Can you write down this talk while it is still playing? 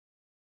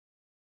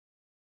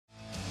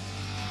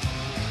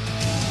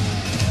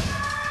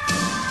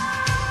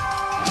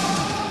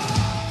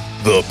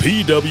The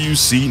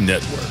PWC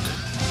Network.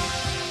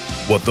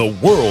 What the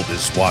world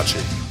is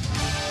watching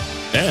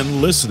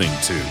and listening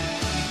to.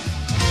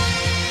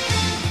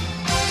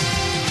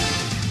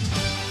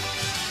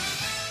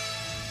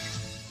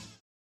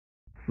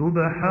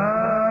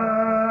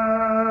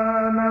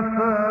 سبحان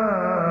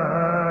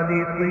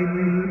فالق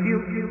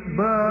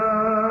الإصباح.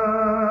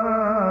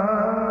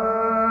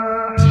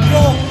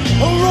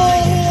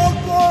 Allahu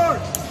Akbar!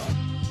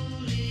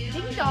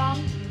 Ding dong.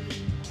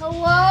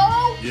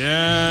 Hello?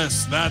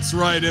 Yes, that's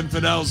right,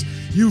 infidels.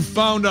 You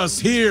found us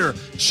here,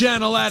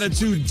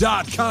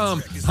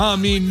 channelattitude.com,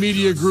 Hameen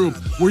Media Group,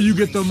 where you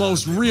get the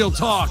most real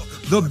talk,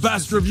 the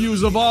best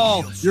reviews of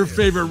all your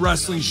favorite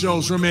wrestling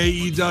shows from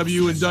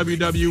AEW and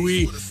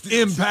WWE,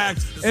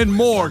 Impact, and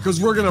more,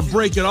 because we're going to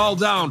break it all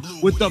down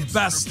with the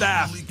best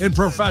staff in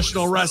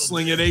professional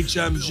wrestling at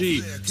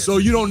HMG. So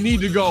you don't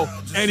need to go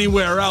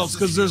anywhere else,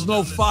 because there's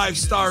no 5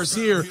 stars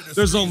here.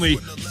 There's only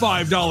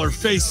 $5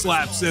 face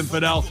slaps,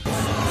 infidel.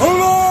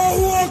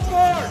 Allahu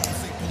Akbar!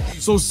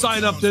 So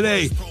sign up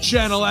today,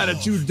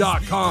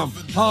 channelattitude.com,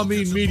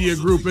 Hameen Media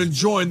Group, and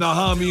join the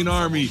Hameen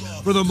Army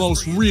for the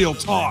most real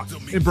talk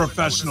in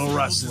professional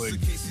wrestling.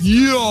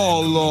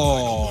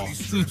 YOLO!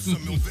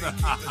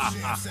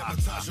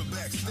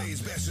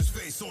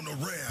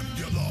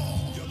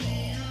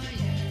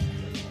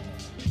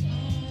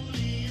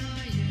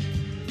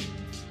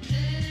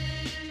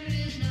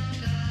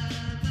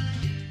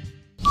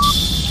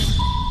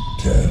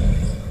 Ten,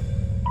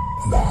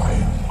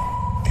 9,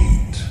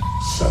 8,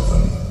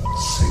 7,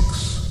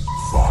 6,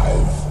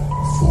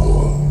 5,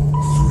 4,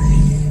 3,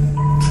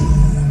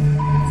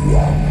 2,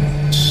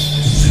 1, 0.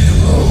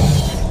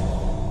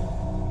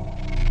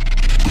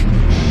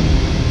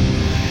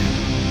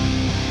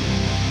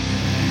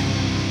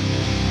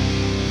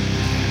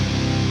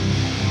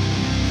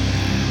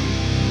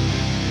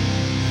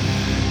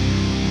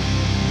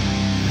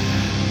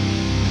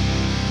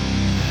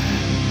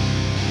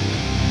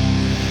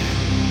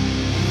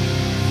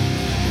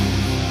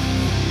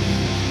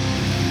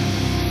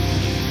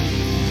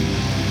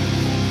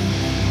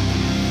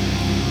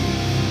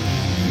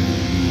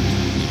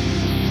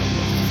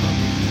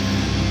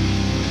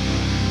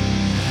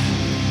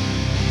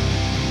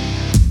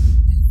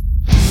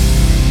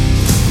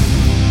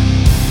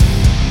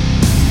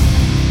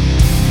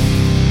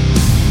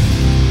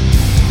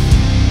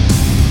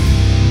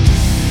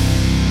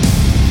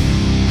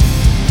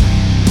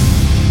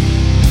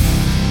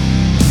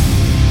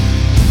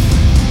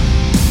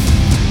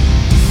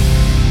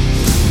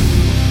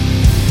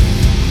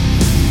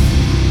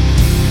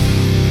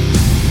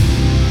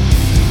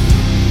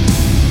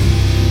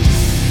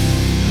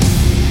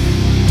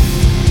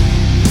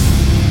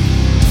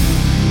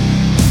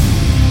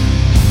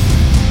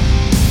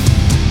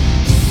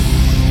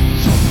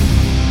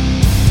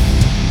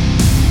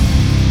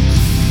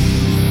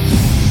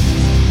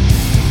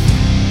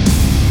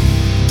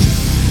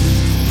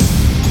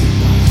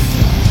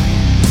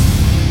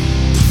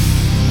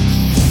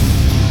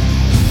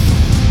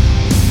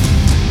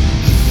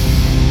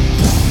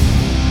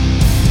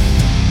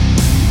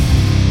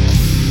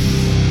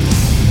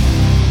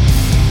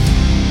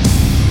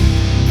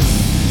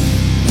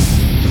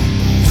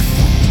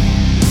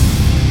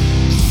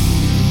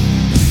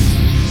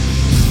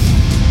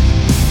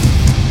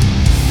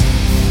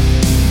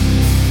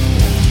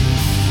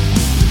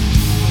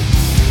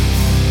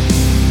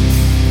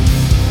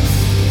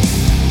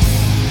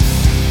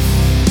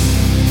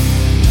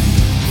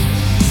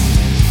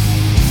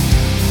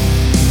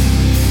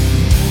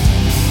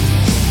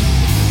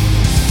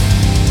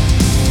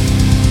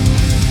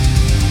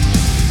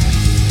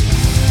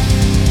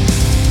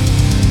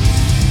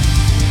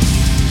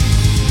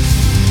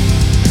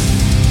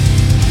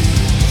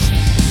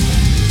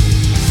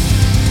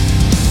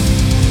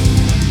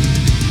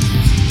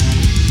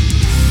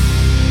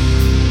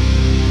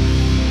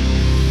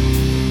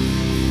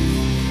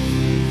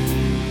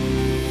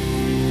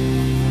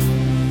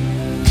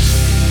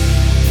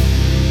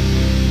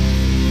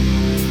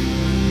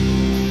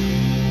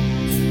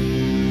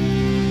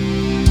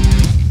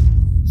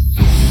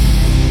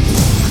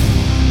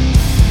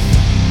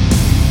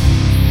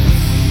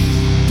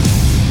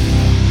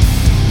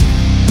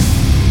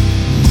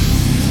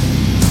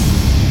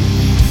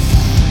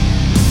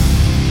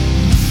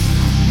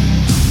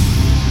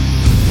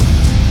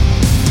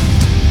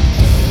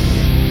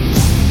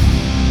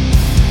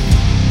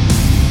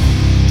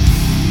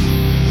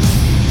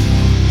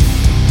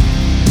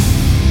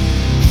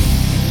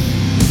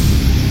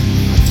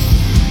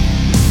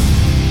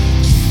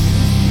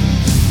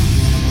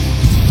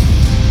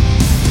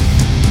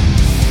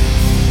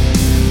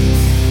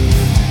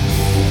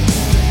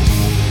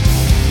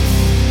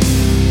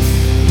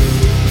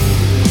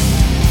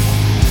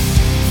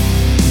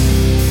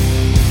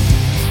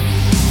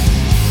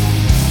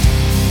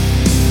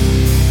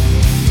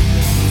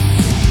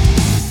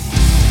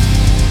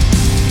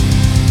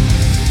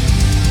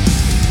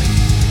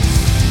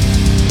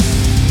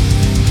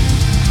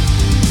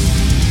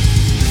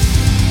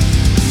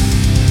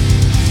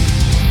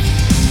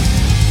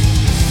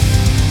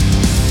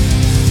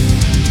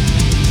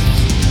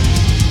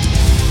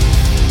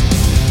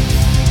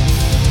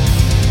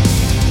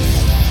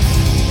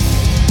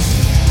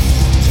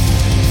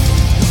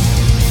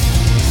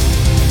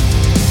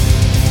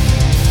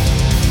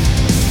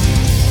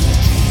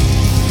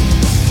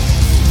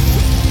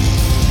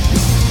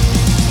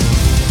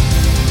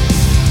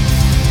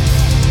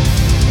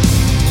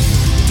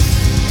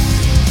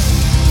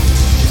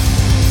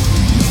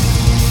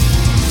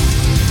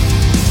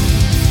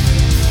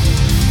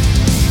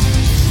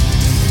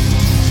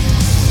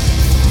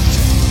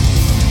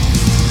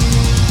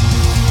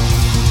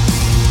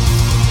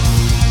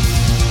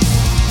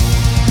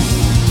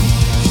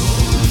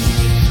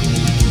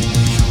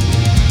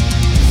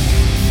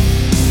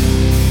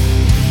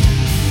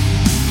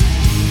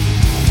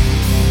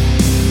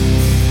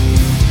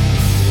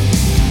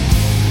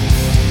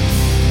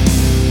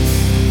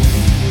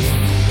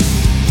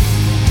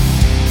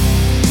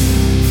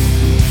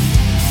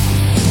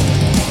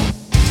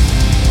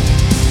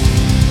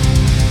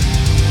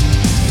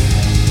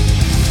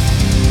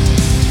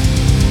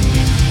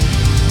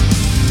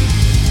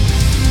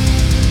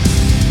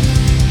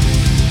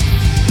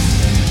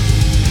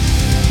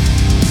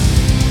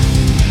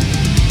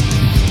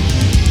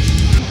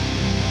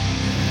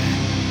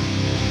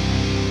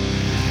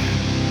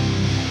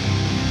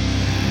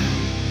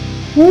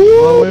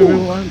 Hello,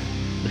 everyone.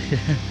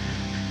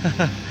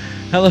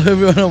 Hello,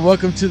 everyone, and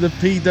welcome to the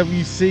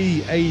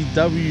PWC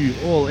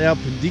AEW All Out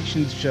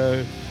Predictions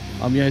Show.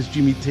 I'm your host,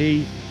 Jimmy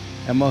T,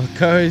 and my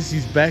co-host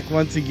is back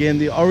once again,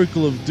 the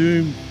Oracle of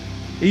Doom,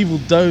 Evil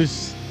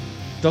Dose,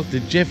 Dr.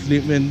 Jeff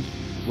Lippman.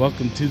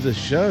 Welcome to the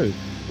show.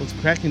 What's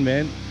cracking,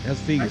 man? How's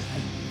things?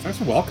 Thanks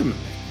for welcoming me.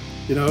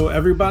 You know,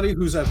 everybody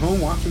who's at home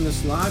watching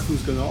this live,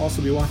 who's going to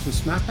also be watching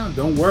SmackDown,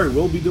 don't worry,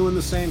 we'll be doing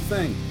the same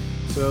thing.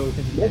 So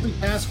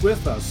multitask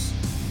with us,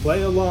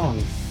 play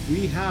along.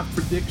 We have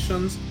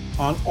predictions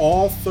on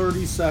all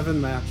 37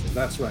 matches.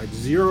 That's right,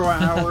 0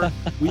 hour.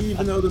 We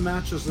even know the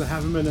matches that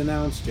haven't been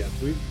announced yet.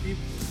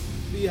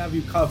 We have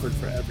you covered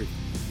for everything.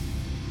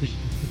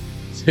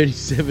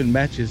 37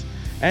 matches.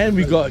 And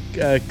we got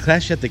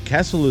Clash at the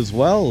Castle as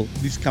well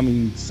this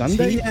coming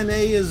Sunday.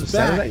 TNA is back.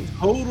 Saturday.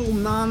 Total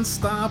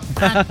non-stop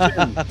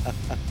action.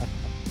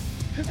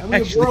 And we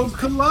have Worlds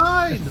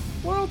Collide.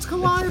 Worlds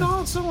Collide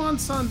also on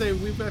Sunday.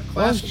 We've got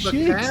Clash at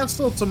the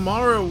Castle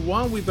tomorrow at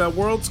 1. We've got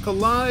Worlds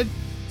Collide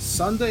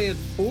Sunday at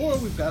 4.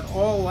 We've got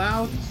All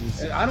Out.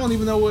 I don't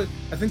even know what.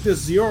 I think this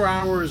 0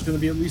 hour is going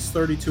to be at least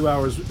 32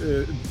 hours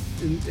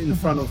in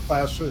front of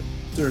Clash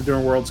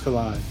during Worlds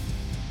Collide.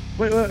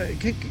 Wait,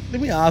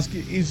 let me ask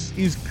you,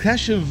 is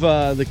Clash of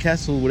the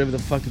Castle, whatever the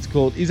fuck it's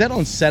called, is that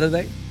on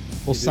Saturday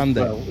or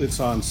Sunday? Well,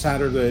 it's on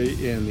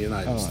Saturday in the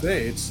United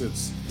States.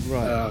 It's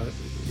right.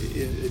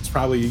 It's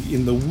probably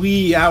in the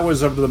wee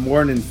hours of the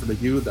morning for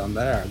you down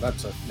there.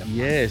 That's a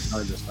yes.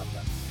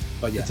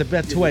 But yeah, it's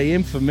about 2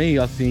 a.m. for me,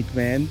 I think,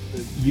 man.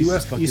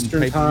 U.S.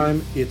 Eastern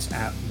time, it's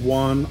at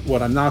 1.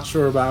 What I'm not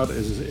sure about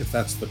is if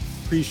that's the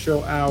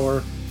pre-show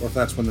hour or if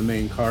that's when the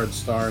main card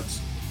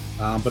starts.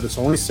 But it's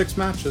only 6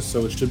 matches,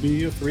 so it should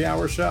be a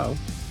 3-hour show.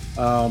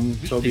 So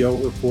it'll be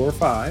over 4 or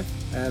 5.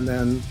 And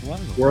then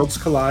Worlds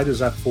Collide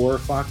is at 4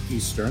 o'clock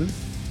Eastern.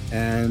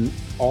 And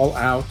All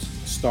Out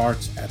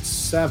starts at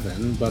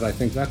 7, but I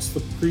think that's the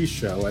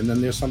pre-show. And then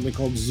there's something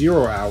called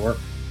 0 hour,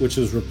 which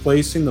is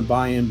replacing the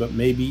buy-in, but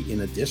maybe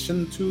in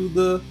addition to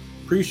the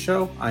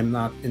pre-show. I'm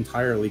not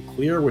entirely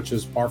clear, which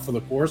is par for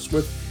the course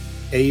with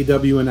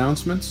AEW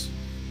announcements.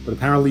 But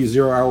apparently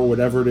 0 hour,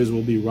 whatever it is,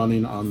 will be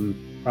running on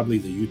probably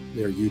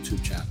their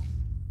YouTube channel.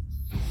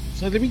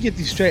 So let me get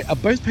this straight. Are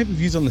both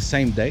pay-per-views on the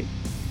same day?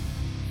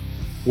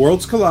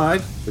 Worlds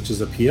Collide, which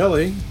is a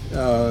PLE,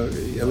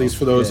 at least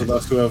for those of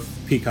us who have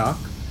Peacock,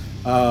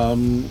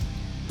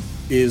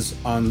 is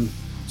on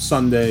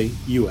Sunday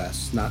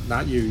US.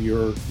 Not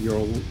you.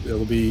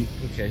 It'll be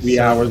 3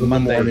 hours in the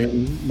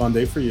morning,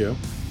 Monday for you,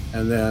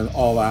 and then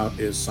All Out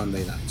is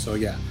Sunday night. So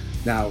yeah.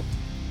 Now,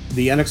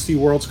 the NXT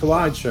Worlds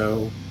Collide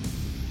show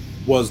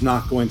was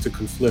not going to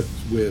conflict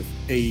with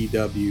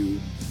AEW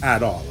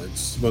at all.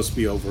 It's supposed to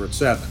be over at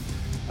 7.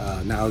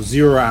 Now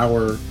 0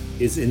 hour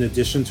is in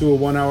addition to a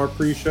 1 hour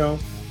pre-show.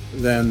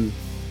 Then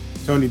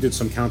Tony did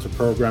some counter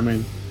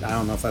programming. I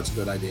don't know if that's a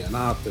good idea or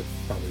not. That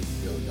probably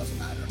really doesn't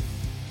matter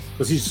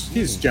because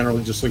he's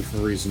generally just looking for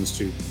reasons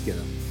to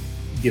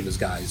give his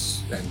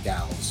guys and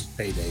gals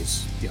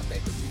paydays,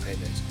 pay-per-view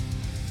paydays.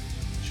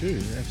 True,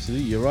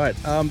 absolutely, you're right.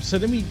 So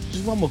let me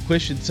just one more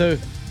question. So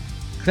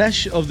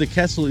Clash of the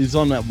Castle is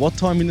on at what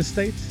time in the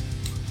States?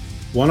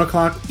 1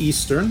 o'clock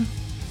Eastern.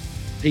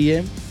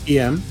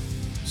 EM,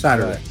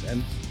 Saturday. Right.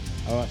 And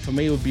all right, for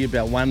me it would be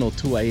about 1 or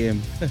 2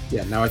 a.m.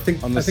 Yeah, now I think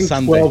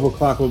Sunday. 12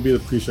 o'clock will be the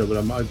pre-show, but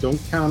don't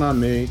count on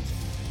me.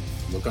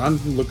 Look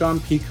on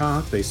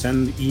Peacock. They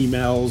send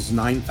emails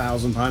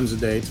 9,000 times a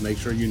day to make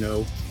sure you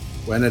know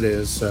when it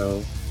is.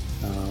 So,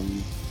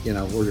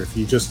 or if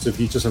you just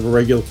have a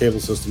regular cable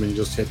system and you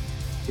just hit,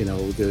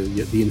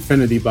 the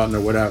infinity button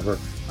or whatever,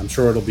 I'm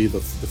sure it'll be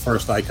the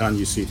first icon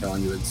you see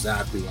telling you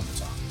exactly when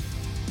it's on.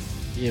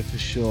 Yeah, for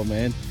sure,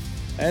 man.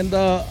 And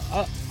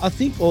I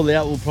think All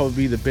Out will probably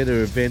be the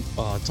better event.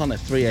 Oh, it's on at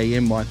 3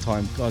 a.m. my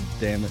time. God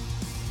damn it.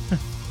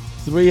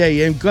 3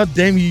 a.m. God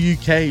damn you,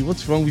 UK.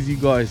 What's wrong with you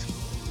guys?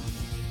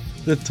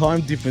 The time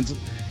difference.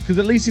 Because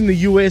at least in the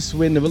US,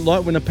 when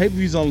a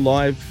pay-per-view's on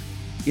live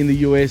in the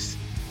US,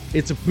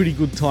 it's a pretty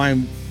good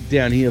time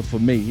down here for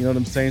me. You know what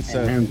I'm saying?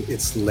 So, and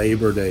it's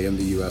Labor Day in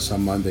the US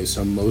on Monday,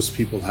 so most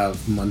people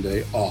have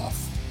Monday off.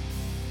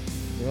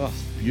 Oh,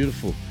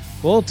 beautiful.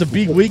 Well, it's a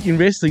big week in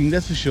wrestling,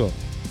 that's for sure.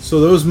 So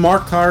those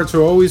mark cards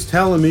are always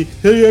telling me,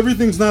 hey,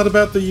 everything's not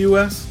about the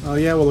US. Oh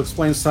yeah, well,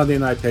 explain Sunday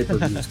night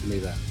pay-per-views to me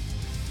then.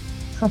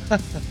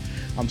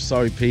 I'm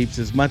sorry, peeps.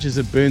 As much as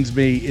it burns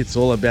me, it's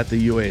all about the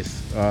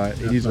US. All right,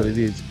 it is what it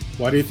is.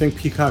 Why do you think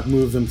Peacock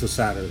moved them to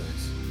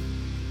Saturdays?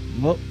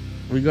 Well,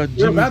 we got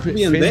You're about to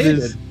be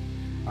invaded.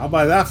 I'll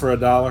buy that for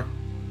 $1.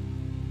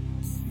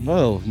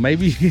 Well,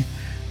 maybe.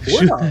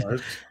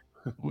 $4.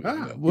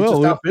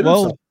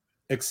 Well,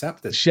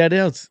 accept it. Shout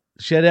outs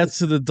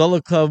to the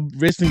Dollar Club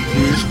Wrestling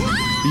Crew.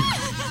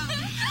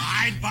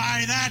 I'd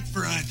buy that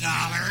for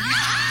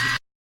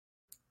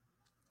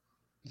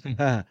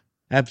 $1.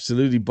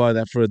 Absolutely buy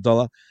that for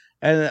 $1.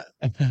 And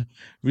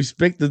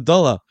respect the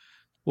dollar.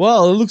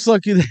 Well, it looks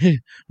like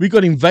we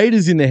got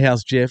invaders in the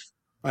house, Jeff.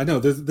 I know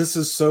this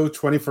is so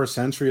 21st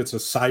century. It's a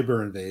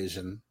cyber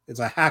invasion. It's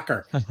a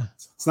hacker.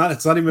 It's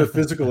not even a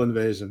physical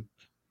invasion.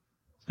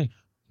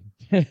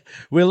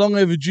 We're long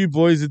overdue,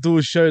 boys, to do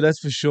a show, that's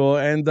for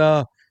sure. And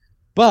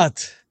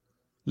but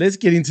let's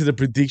get into the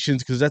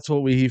predictions because that's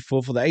what we're here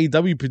for the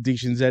AEW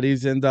predictions, that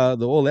is, and the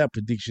All Out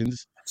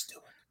predictions. Let's do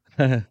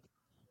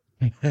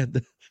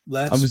it.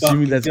 I'm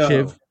assuming that's go.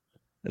 Kev.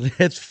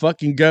 Let's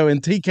fucking go.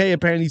 And TK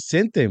apparently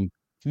sent them.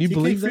 Can you TK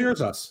believe that?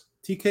 fears us.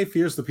 TK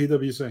fears the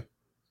PWC.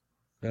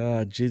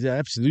 Geez,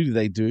 absolutely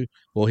they do.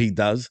 Or he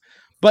does.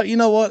 But you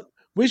know what?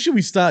 Where should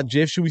we start,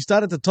 Jeff? Should we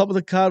start at the top of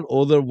the card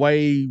or the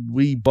way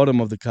we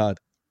bottom of the card?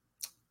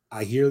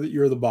 I hear that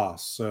you're the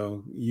boss,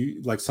 so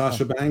you like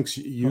Sasha Banks.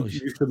 You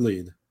should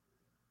lead.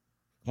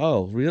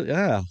 Oh, really?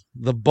 Yeah,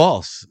 the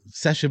boss,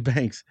 Sasha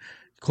Banks.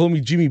 Call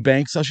me Jimmy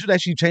Banks. I should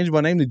actually change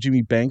my name to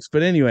Jimmy Banks.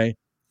 But anyway,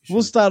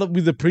 we'll start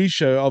with the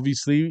pre-show,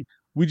 obviously,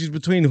 which is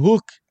between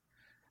Hook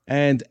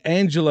and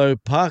Angelo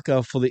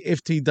Parker for the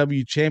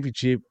FTW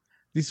Championship.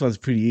 This one's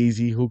pretty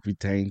easy. Hook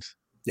retains.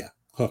 Yeah,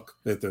 Hook.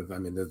 I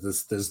mean,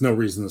 there's no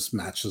reason this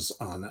match is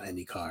on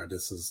any card.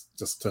 This is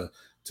just to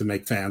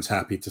make fans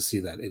happy to see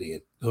that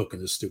idiot Hook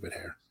and his stupid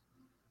hair.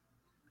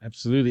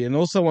 Absolutely. And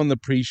also on the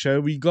pre-show,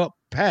 we got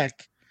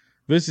Pac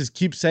versus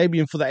Kip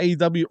Sabian for the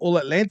AEW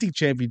All-Atlantic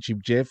Championship,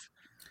 Jeff.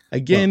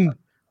 Again,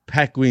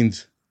 Pac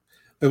wins.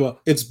 Well,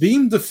 it's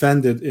being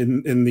defended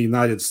in the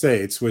United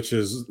States, which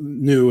is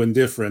new and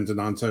different.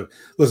 And on to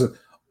listen,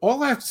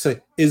 all I have to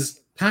say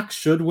is Pac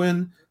should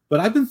win,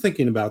 but I've been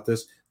thinking about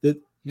this, that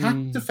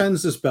Pac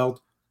defends this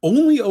belt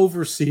only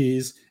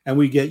overseas, and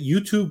we get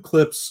YouTube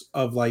clips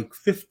of like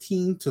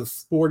 15 to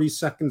 40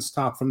 seconds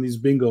top from these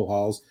bingo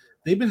halls.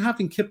 They've been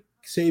having Kip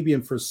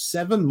Sabian for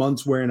 7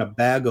 months wearing a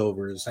bag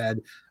over his head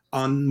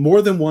on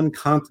more than one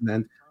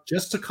continent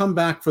just to come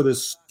back for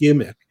this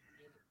gimmick.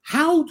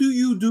 How do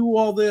you do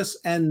all this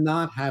and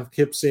not have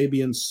Kip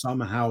Sabian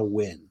somehow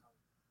win?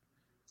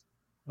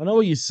 I know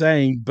what you're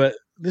saying, but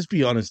let's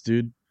be honest,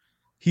 dude.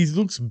 He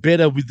looks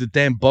better with the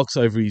damn box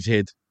over his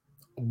head.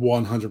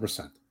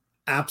 100%.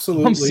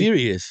 Absolutely. I'm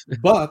serious.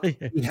 But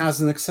he has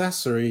an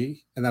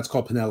accessory, and that's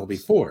called Penelope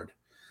Ford.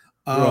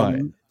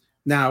 Right.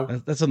 Now,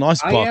 that's a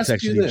nice box,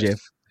 actually, Jeff.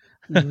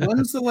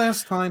 When's the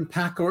last time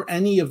Pac or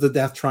any of the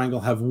Death Triangle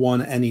have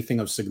won anything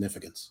of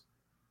significance?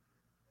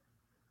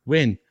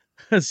 When?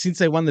 Since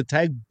they won the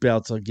tag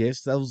belts, I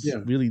guess. That was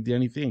really the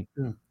only thing.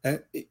 Yeah.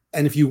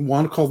 And if you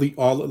want to call the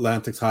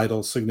All-Atlantic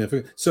title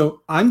significant.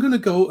 So I'm going to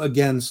go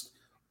against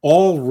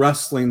all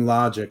wrestling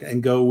logic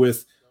and go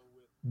with,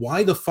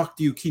 why the fuck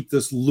do you keep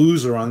this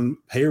loser on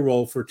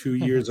payroll for 2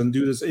 years and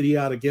do this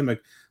idiotic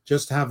gimmick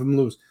just to have him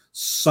lose?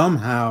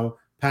 Somehow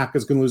Pac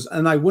is going to lose.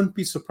 And I wouldn't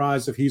be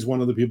surprised if he's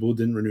one of the people who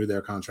didn't renew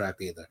their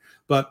contract either.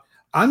 But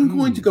I'm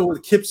going to go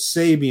with Kip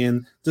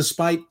Sabian,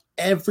 despite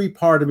every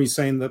part of me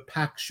saying that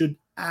Pac should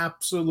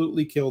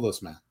absolutely kill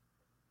this man.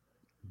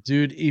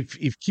 Dude,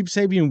 if Kip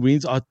Sabian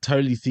wins, I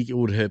totally think it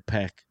would hurt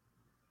Pac.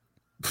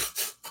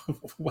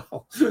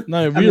 Well,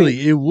 no,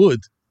 really, it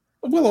would.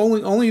 Well,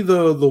 only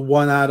the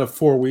 1 out of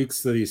 4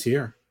 weeks that he's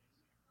here.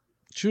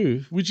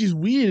 True, which is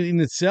weird in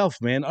itself,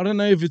 man. I don't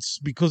know if it's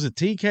because of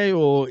TK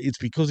or it's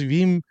because of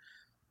him.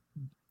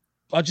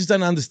 I just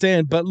don't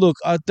understand. But look,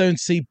 I don't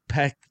see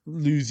Pac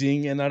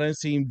losing, and I don't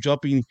see him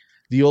dropping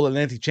the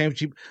All-Atlantic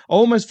Championship. I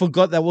almost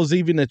forgot that was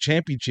even a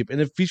championship, an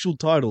official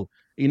title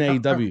in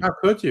AEW. How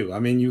could you? I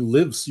mean,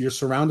 you're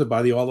surrounded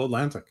by the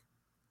All-Atlantic.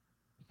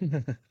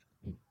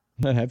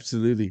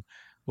 Absolutely.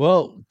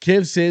 Well,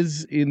 Kev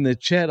says in the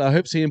chat, I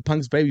hope CM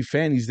Punk's baby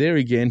fan is there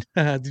again.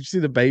 Did you see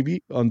the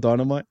baby on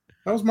Dynamite?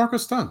 That was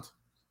Marcus Stunt.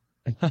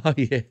 Oh,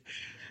 yeah.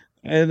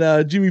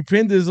 And Jimmy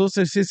Penders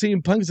also says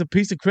CM Punk is a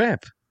piece of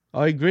crap.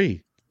 I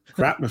agree.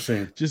 Crap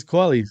machine. Just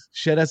quietly.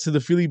 Shout out to the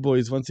Philly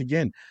boys once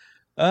again.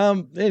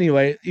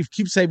 Anyway, if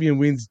Kip Sabian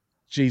wins,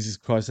 Jesus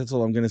Christ, that's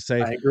all I'm going to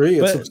say. I agree.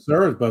 It's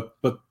absurd, but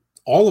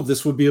all of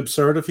this would be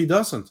absurd if he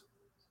doesn't.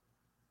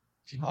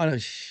 I know.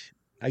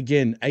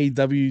 Again,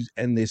 AEW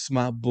and their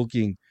smart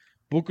booking.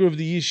 Booker of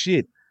the Year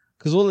shit.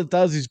 Because all it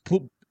does is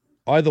put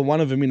either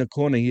one of them in a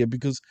corner here.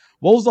 Because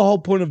what was the whole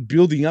point of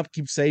building up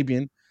Kip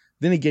Sabian?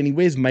 Then again, he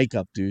wears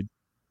makeup, dude.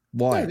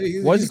 Why?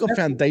 Why has he got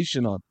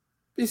foundation on?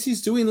 Because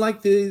he's doing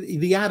like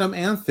the Adam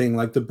Ant thing,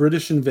 like the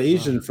British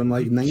invasion from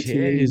like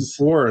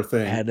 1984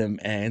 thing. Adam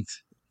Ant.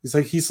 He's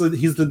like he's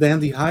the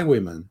dandy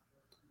highwayman.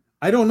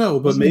 I don't know,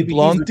 but Wasn't maybe he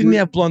blonde. Didn't he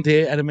have blonde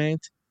hair, Adam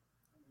Ant?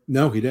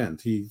 No, he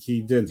didn't.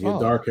 He didn't. He had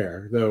dark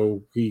hair,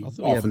 though he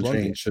often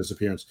changed his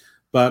appearance.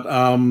 But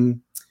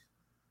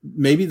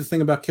maybe the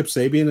thing about Kip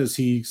Sabian is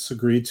he's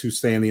agreed to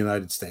stay in the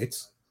United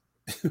States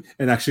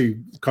and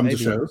actually come to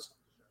shows.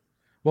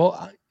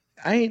 Well,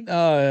 ain't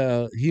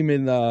him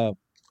and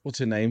what's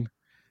her name?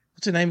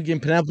 What's her name again?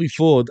 Penelope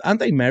Ford.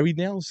 Aren't they married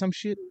now or some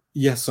shit?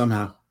 Yes,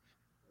 somehow.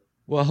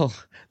 Well,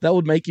 that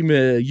would make him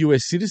a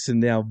U.S.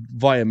 citizen now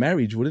via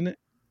marriage, wouldn't it?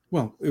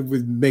 Well, it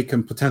would make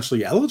him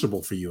potentially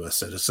eligible for U.S.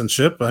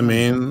 citizenship. I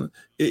mean,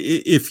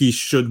 if he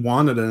should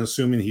want it, and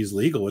assuming he's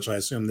legal, which I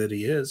assume that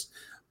he is,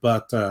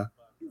 but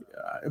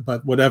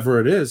whatever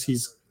it is,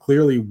 he's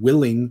clearly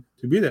willing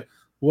to be there.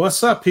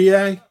 What's up,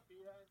 PA?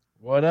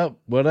 What up?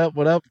 What up?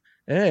 What up?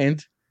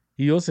 And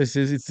he also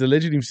says it's the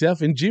legend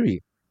himself and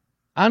Jimmy.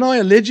 Aren't I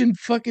a legend,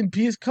 fucking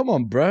Pierce? Come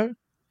on, bro.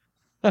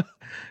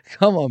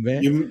 Come on,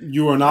 man.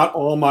 You are not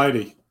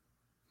almighty.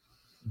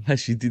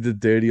 She did the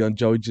dirty on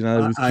Joey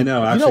Janela. I know.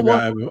 You know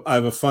Actually, what? I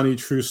have a funny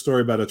true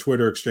story about a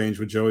Twitter exchange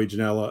with Joey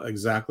Janela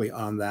exactly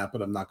on that,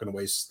 but I'm not going to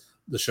waste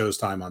the show's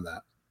time on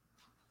that.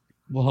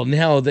 Well,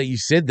 now that you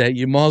said that,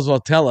 you might as well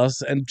tell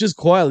us. And just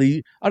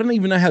quietly, I don't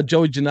even know how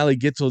Joey Janela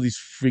gets all this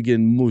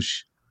friggin'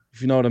 mush,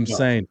 if you know what I'm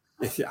saying.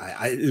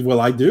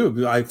 I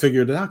do. I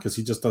figured it out because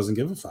he just doesn't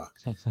give a fuck.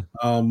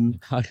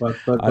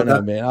 But I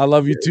know, man. I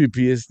love you too,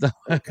 Pierce.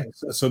 Okay,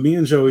 so me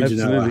and Joey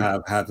Absolutely. Janela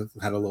have had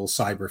a little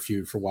cyber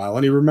feud for a while,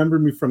 and he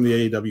remembered me from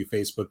the AEW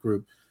Facebook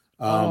group.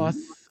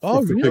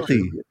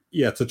 Really?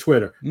 Yeah, to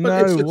Twitter.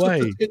 No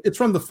way. It's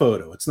from the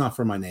photo. It's not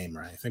from my name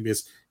or anything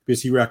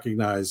because he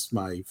recognized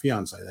my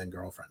fiance, then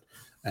girlfriend,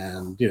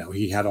 and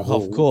he had a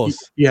whole, of course,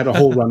 he had a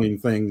whole running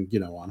thing,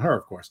 on her,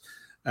 of course.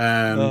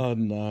 Oh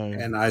no!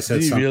 And I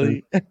said something.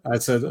 Really? I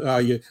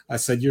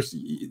said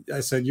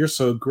you're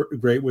so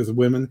great with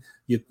women.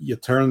 You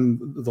turn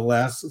the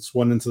last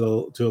one into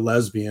a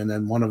lesbian,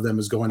 and one of them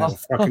is going to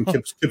fucking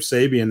Kip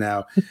Sabian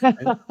now.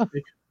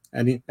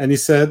 And he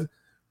said,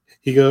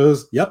 he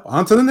goes, "Yep,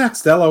 on to the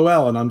next,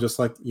 LOL." And I'm just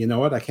like, you know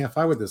what? I can't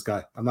fight with this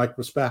guy. I'm like,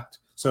 respect.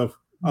 So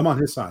I'm on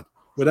his side.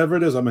 Whatever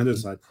it is, I'm on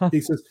his side.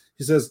 He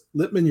says,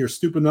 Lippman, you're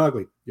stupid and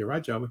ugly. You're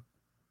right, Joey.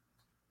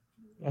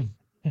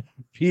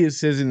 Pierce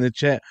says in the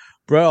chat,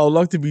 bro, I'd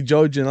like to be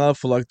Joe Janela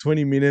for like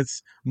 20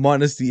 minutes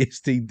minus the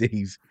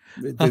STDs.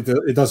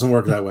 It doesn't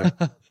work that way.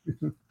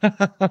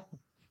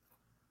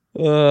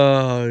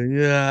 Oh,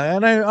 yeah.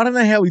 I don't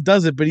know how he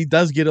does it, but he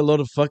does get a lot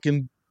of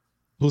fucking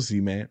pussy,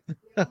 man.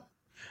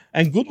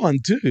 And good one,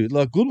 too.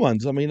 Like, good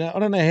ones. I mean, I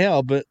don't know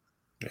how, but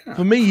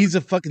for me, he's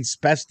a fucking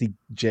spastic,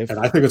 Jeff. And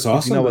I think it's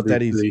awesome. You know what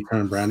that is. He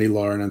turned Brandy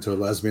Lauren into a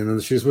lesbian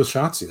and she's with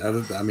Shotzi.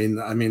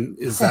 I mean,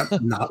 is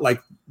that not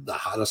like the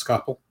hottest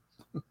couple?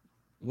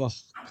 Oh,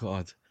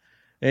 God.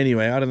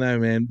 Anyway, I don't know,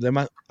 man.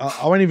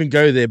 I won't even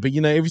go there, but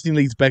everything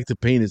leads back to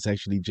penis,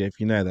 actually, Jeff.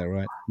 You know that,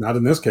 right? Not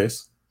in this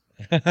case.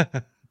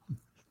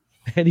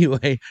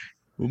 Anyway,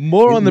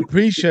 more on the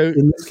pre-show.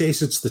 In this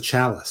case, it's the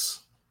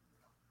chalice.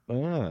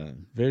 Ah,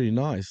 very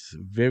nice.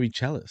 Very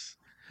chalice.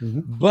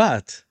 Mm-hmm.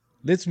 But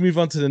let's move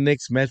on to the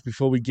next match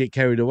before we get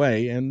carried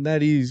away, and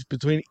that is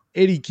between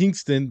Eddie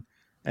Kingston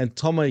and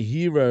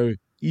Tomohiro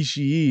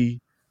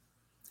Ishii.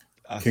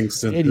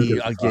 Kingston, Eddie,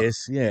 I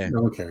guess, yeah.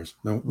 No one cares.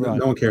 No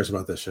one cares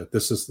about this shit.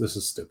 This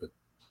is stupid.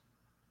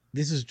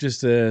 This is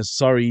just a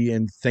sorry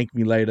and thank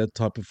me later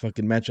type of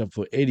fucking matchup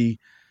for Eddie.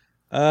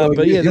 Well,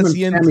 but yeah, that's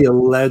the end. Tammy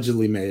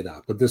allegedly made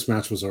up, but this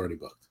match was already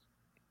booked.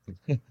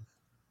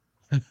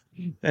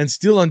 And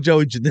still on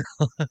Joey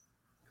Janela.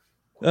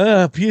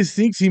 Pierce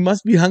thinks he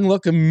must be hung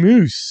like a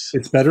moose.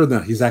 It's better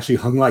than he's actually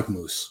hung like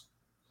moose.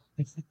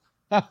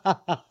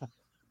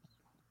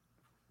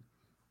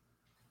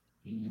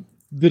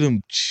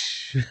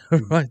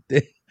 Right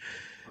there.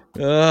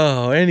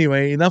 Oh,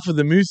 anyway, enough of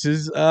the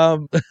mooses.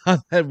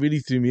 That really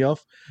threw me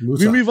off.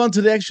 We move on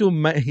to the actual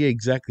yeah,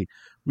 exactly.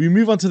 We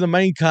move on to the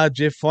main card,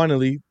 Jeff,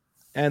 finally,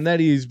 and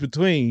that is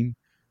between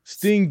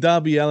Sting,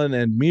 Darby Allin,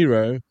 and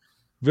Miro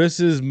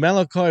versus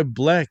Malachi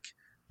Black,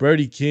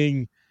 Brody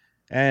King,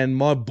 and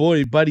my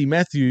boy Buddy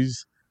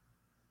Matthews.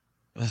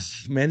 Ugh,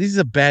 man, this is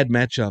a bad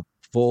matchup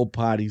for all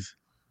parties.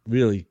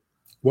 Really.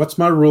 What's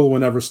my rule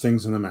whenever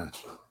Sting's in a match?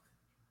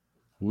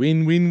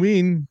 Win, win,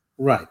 win.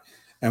 Right.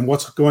 And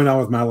what's going on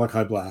with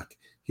Malachi Black?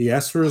 He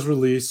asked for his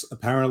release.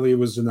 Apparently it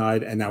was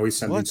denied. And now he's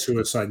sending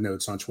suicide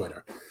notes on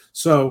Twitter.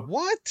 So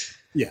what?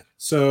 Yeah.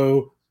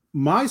 So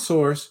my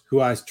source,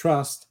 who I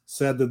trust,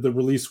 said that the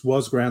release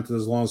was granted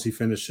as long as he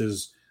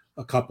finishes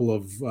a couple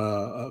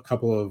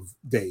of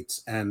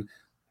dates. And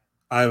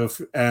I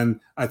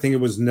think it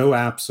was no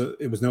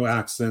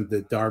accident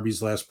that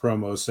Darby's last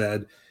promo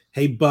said,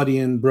 "Hey, Buddy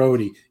and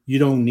Brody, you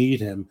don't need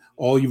him.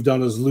 All you've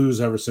done is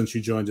lose ever since you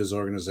joined his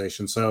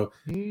organization." So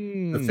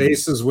the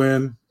faces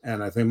win,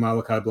 and I think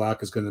Malachi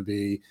Black is going to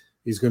be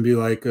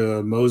like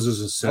Moses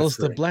is set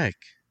Aleister free. Black,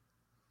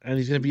 and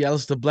he's going to be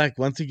Aleister Black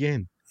once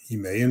again. He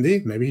may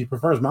indeed. Maybe he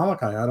prefers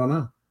Malachi. I don't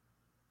know.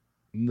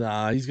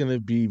 Nah, he's going to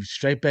be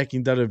straight back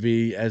in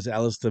WWE as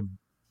Aleister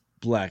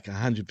Black,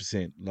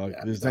 100%. Like,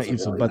 there's no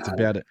ifs or buts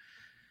about it.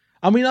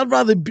 I mean, I'd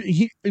rather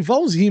if I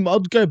was him,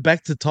 I'd go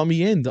back to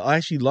Tommy End. I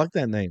actually like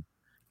that name.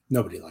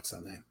 Nobody likes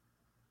that name.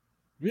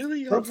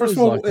 Really? First of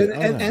all,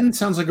 end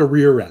sounds like a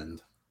rear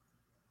end.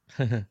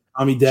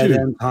 Tommy Dead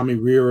End, Tommy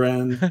Rear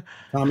End,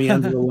 Tommy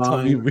End of the Line.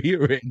 Tommy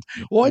Rear End.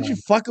 Why'd you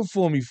fuck it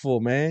for me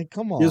for, man?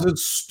 Come on. Because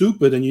it's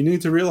stupid, and you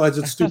need to realize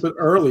it's stupid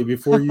early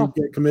before you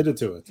get committed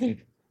to it.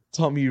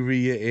 Tommy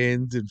Rear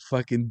End and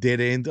fucking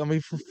Dead End. I mean,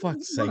 for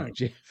fuck's sake,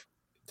 Jeff.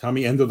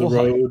 Tommy End of the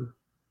Road.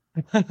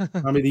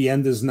 Tommy The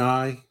End Is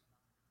Nigh.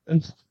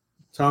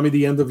 Tommy,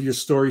 the end of your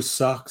story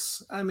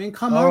sucks. I mean,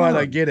 come on. All right,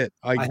 I get it.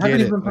 I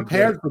haven't even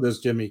prepared for this,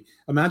 Jimmy.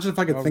 Imagine if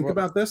I could think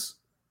about this.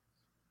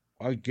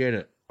 I get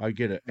it. And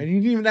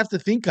you didn't even have to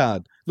think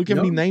hard. Look how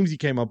many names you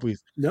came up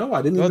with. No,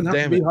 I didn't even have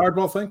to be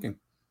hardball thinking.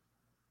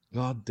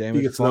 God damn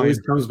it. It always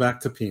comes back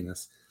to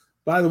penis.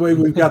 By the way,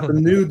 we've got the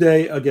New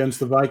Day against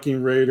the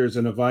Viking Raiders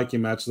in a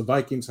Viking match. The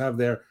Vikings have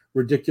their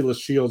ridiculous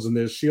shields, and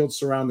there's shields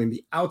surrounding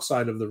the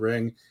outside of the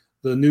ring.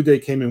 The New Day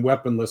came in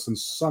weaponless, and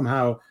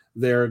somehow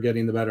they're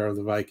getting the better of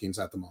the Vikings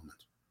at the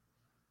moment.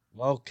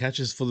 Well,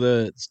 catches for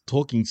the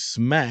Talking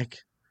Smack.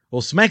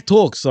 Or Smack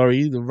Talk,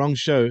 sorry, the wrong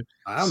show.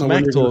 I don't Smack know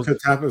when Talk. you're going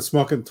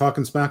to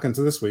talking smack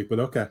into this week, but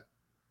okay.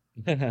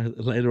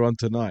 Later on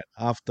tonight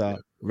after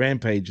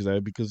Rampage,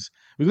 though, because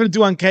we're going to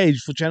do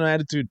Uncaged for Channel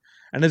Attitude.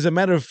 And as a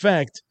matter of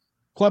fact,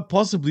 quite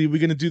possibly we're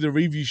going to do the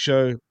review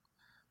show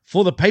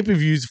for the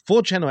pay-per-views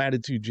for Channel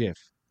Attitude, Jeff.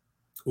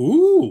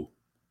 Ooh.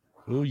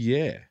 Oh,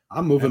 yeah.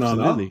 I'm moving on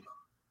up.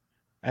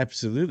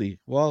 Absolutely.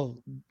 Well,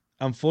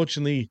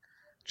 unfortunately,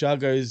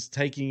 Jago's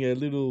taking a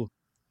little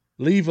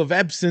leave of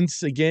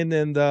absence again,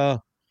 and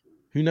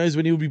who knows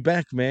when he'll be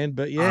back, man.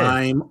 But yeah.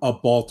 I'm a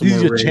Baltimore This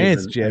is your Raven,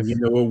 chance, Jeff. and you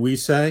know what we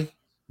say?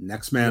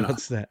 Next man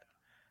What's up. that?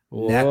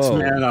 Next Whoa.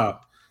 man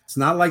up. It's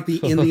not like the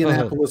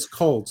Indianapolis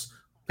Colts.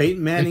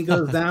 Peyton Manning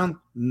goes down,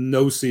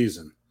 no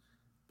season.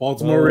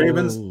 Baltimore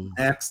Ravens,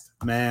 next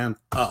man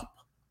up.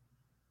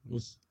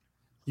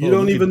 You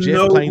don't even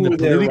know who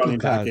their running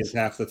back is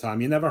half the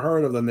time. You never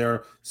heard of them.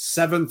 They're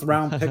 7th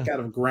round pick out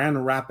of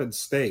Grand Rapids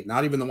State,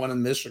 not even the one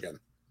in Michigan.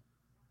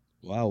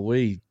 Wow,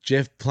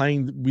 Jeff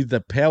playing with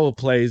the power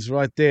plays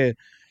right there.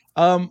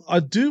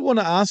 I do want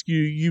to ask you,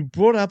 you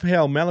brought up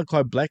how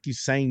Malachi Black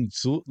is saying,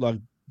 like,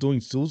 doing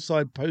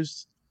suicide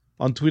posts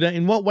on Twitter.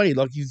 In what way?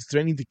 Like, he's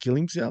threatening to kill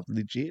himself?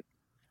 Legit?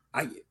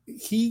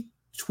 He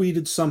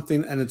tweeted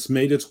something, and it's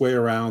made its way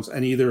around,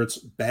 and either it's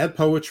bad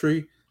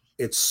poetry,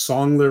 it's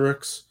song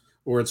lyrics,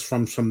 or it's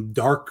from some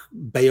dark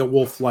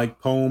Beowulf-like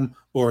poem,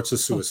 or it's a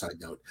suicide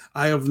note.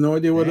 I have no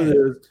idea what it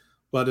is,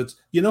 but it's,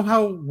 you know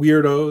how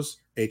weirdos,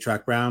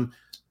 A-Track Brown,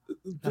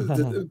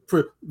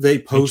 they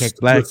post... A-Track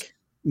Black.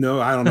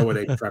 No, I don't know what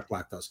A-Track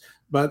Black does.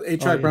 But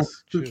A-Track Brown,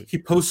 he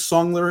posts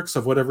song lyrics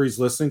of whatever he's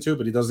listening to,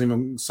 but he doesn't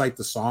even cite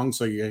the song,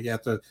 so you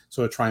have to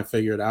sort of try and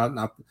figure it out.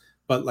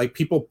 But like,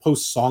 people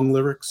post song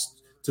lyrics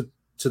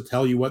to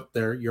tell you what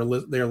they're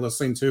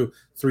listening to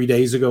 3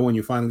 days ago when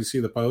you finally see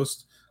the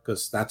post,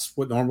 because that's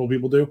what normal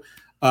people do.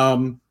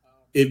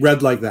 It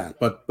read like that,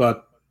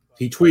 but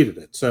he tweeted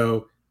it.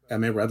 So, I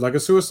mean, it read like a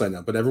suicide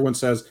note. But everyone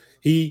says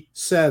he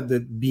said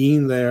that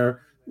being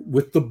there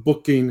with the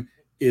booking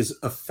is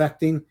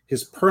affecting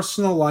his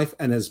personal life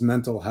and his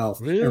mental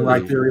health. Really? And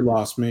right there, he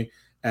lost me.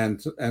 And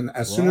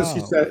as soon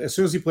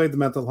as he played the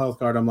mental health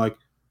card, I'm like,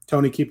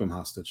 Tony, keep him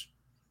hostage.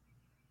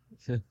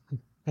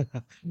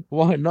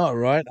 Why not,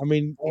 right? I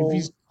mean, if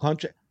his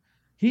contract,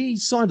 he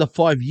signed a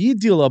 5-year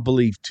deal, I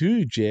believe,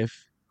 too, Jeff.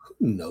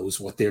 Who knows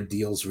what their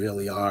deals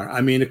really are?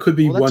 I mean, it could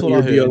be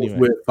 1-year deals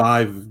anyway.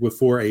 with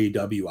 4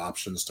 AEW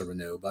options to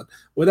renew, but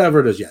whatever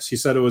it is, yes, he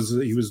said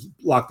he was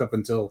locked up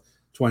until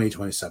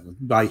 2027.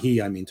 By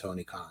he, I mean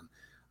Tony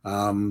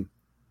Khan.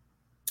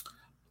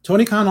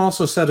 Tony Khan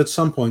also said at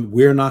some point,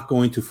 we're not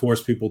going to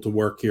force people to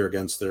work here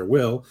against their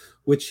will,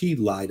 which he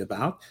lied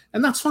about.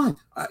 And that's fine.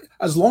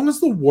 As long as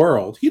the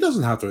world, he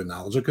doesn't have to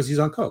acknowledge it because he's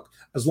on coke.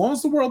 As long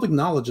as the world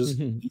acknowledges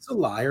he's a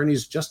liar and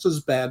he's just as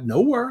bad, no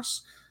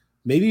worse,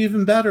 maybe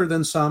even better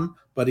than some,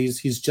 but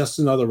he's just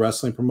another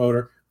wrestling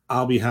promoter,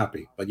 I'll be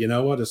happy. But you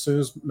know what? As soon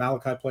as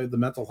Malachi played the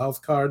mental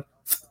health card,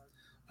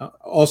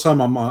 also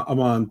I'm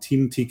on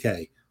Team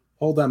TK.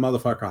 Hold that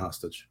motherfucker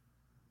hostage.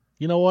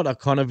 You know what? I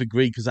kind of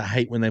agree because I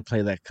hate when they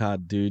play that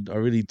card, dude. I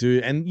really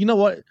do. And you know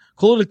what?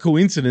 Call it a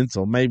coincidence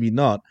or maybe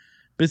not.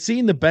 But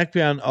seeing the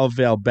background of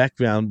our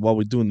background while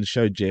we're doing the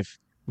show, Jeff,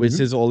 where it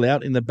says all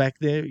out in the back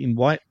there in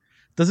white,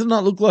 does it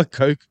not look like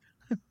Coke?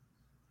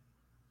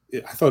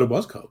 I thought it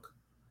was Coke.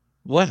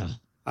 Wow.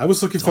 I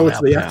was looking forward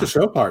to the after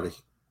show party.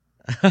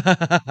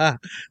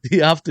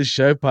 The after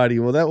show party.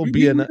 Well, that will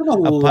be a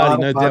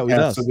party, no doubt, with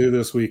us. To do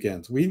this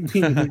weekend. We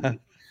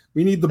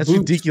need the That's boost.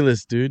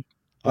 Ridiculous, dude.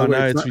 I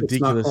know it's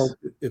ridiculous.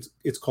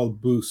 It's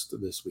called Boost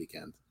this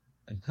weekend.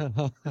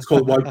 It's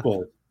called White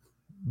Bull.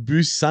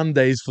 Boost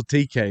Sundays for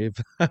TK.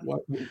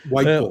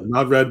 White Bull,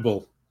 not Red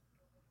Bull.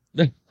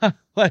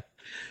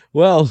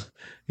 Well,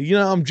 you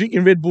know, I'm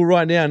drinking Red Bull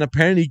right now, and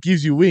apparently it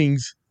gives you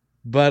wings.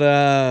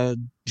 But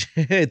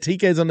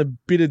TK's on a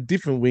bit of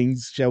different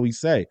wings, shall we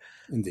say.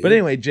 Indeed. But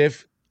anyway,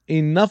 Jeff,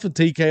 enough of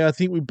TK. I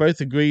think we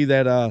both agree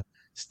that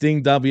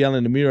Sting, Darby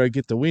Allin, and Miro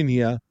get the win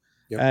here,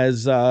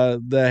 as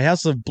the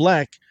House of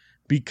Black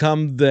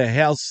become the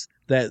house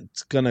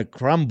that's going to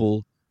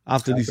crumble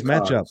after this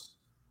matchup.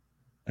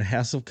 A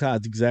House of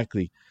Cards,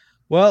 exactly.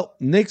 Well,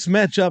 next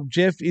matchup,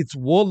 Jeff, it's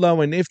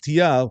Wardlow and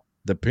FTR,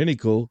 the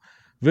Pinnacle,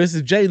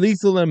 versus Jay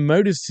Lethal and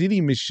Motor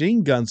City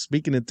Machine Gun,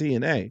 speaking of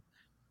TNA.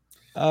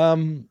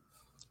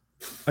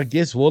 I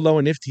guess Wardlow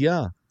and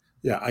FTR.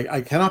 Yeah,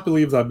 I cannot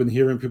believe that I've been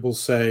hearing people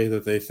say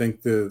that they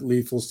think the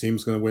Lethal's team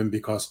is going to win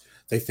because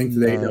they think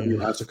that AEW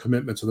has a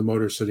commitment to the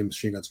Motor City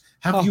Machine Guns.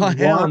 Have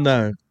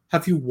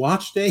you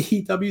watched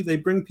AEW? They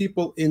bring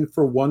people in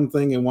for one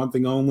thing and one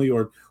thing only,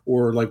 or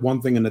like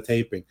one thing in the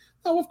taping.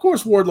 No, of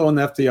course Wardlow and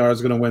FTR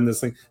is going to win this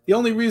thing. The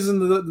only reason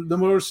the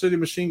Motor City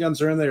Machine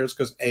Guns are in there is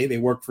because A, they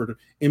work for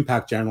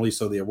Impact generally,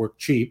 so they work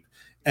cheap,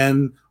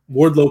 and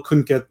Wardlow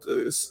couldn't get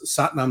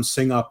Satnam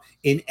Singh up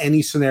in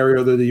any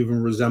scenario that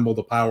even resembled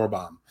a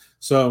powerbomb.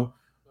 So,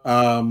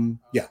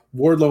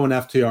 Wardlow and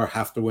FTR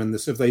have to win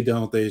this. If they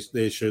don't,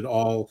 they should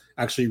all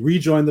actually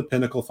rejoin the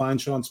Pinnacle, find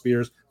Sean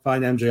Spears,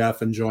 find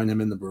MJF, and join him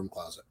in the broom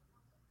closet.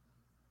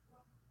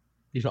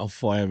 You're on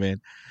fire, man.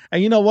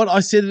 And you know what?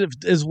 I said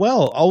it as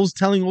well. I was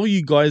telling all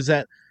you guys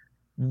that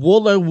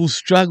Wardlow will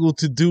struggle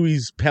to do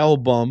his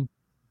powerbomb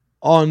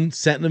on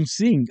Satnam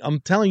Singh.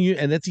 I'm telling you,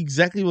 and that's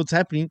exactly what's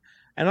happening.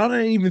 And I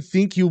don't even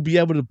think he'll be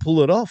able to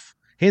pull it off.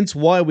 Hence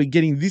why we're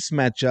getting this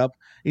matchup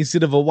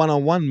instead of a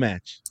one-on-one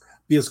match.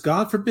 Because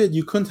God forbid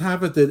you couldn't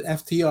have it that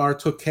FTR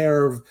took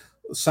care of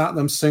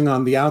Satnam Singh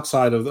on the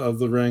outside of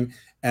the ring,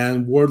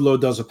 and Wardlow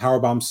does a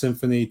powerbomb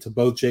symphony to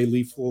both Jay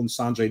Lethal and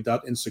Sanjay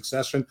Dutt in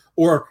succession,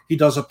 or he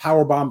does a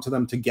powerbomb to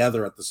them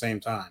together at the same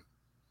time.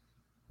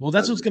 Well,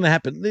 that's what's going to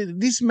happen.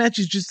 This match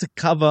is just to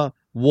cover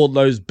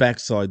Wardlow's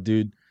backside,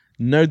 dude.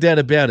 No doubt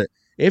about it.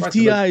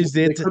 FTR is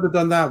there. They could have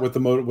done that with the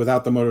motor,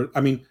 without the motor.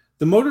 I mean,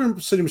 the Motor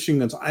City Machine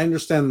Guns, I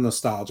understand the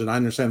nostalgia, and I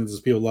understand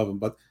that people love them,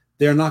 but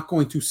they're not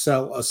going to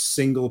sell a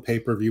single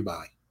pay-per-view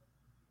buy.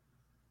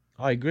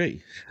 I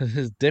agree.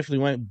 It definitely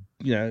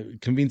won't,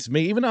 convince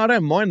me. Even though I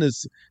don't mind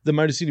the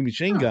Motor City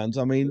Machine Guns.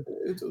 I mean,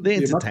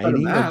 they're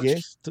entertaining, I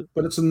guess.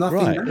 But it's a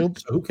nothing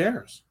match, so who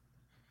cares?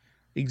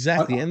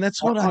 Exactly, and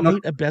that's what I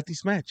hate about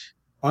this match.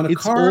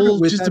 It's all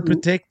just to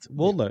protect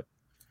Wardlow.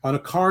 On a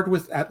card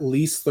with at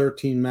least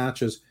 13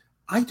 matches,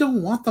 I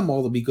don't want them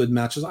all to be good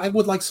matches. I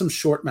would like some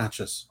short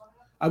matches.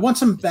 I want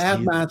some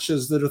bad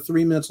matches that are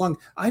 3 minutes long.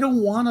 I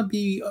don't want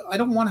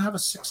to have a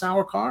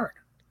 6-hour card.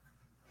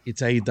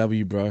 It's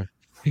AEW, bro.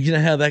 You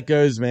know how that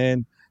goes,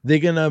 man. They're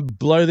going to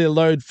blow their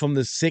load from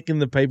the second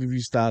the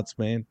pay-per-view starts,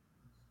 man.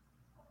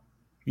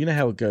 You know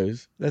how it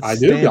goes. That's I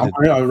do.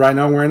 Right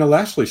now I'm wearing a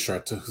Lashley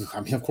shirt.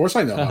 I mean, of course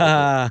I know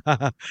how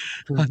it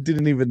goes. I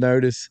didn't even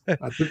notice.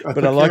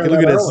 But I like it.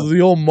 Look at it.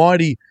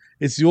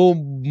 It's the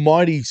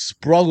almighty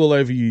Sproggle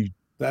over you.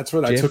 That's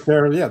what Jeff. I took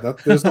care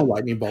of. There's no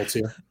lightning bolts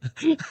here.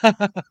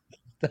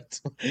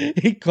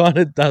 It kind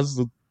of does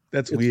look.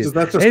 That's weird.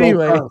 That's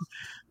anyway.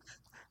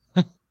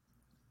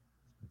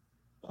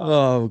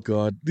 Oh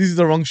God, this is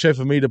the wrong show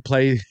for me to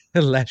play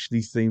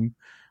Lashley's theme,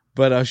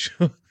 but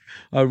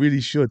I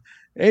really should.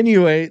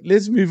 Anyway,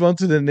 let's move on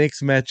to the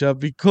next matchup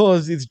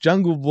because it's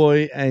Jungle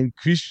Boy and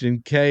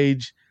Christian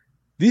Cage.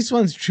 This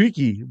one's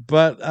tricky,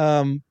 but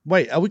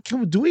wait,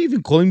 do we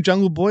even call him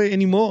Jungle Boy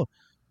anymore?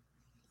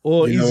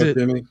 Or you know is what, it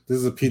Jimmy? This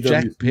is a PWC.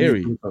 Jack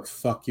Perry? What the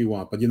fuck you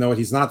want? But you know what?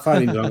 He's not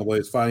fighting Jungle Boy.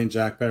 He's fighting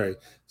Jack Perry.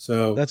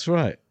 So that's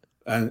right.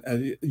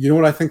 And you know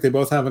what I think they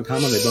both have in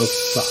common? They both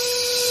suck.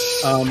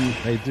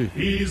 They do.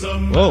 He's a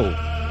Whoa.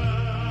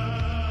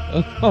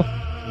 Oh.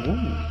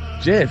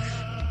 Jeff.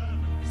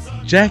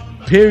 Jack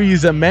Perry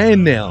is a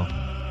man now.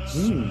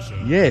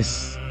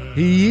 Yes,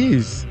 he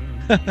is.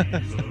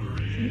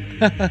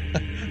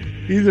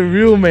 He's a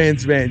real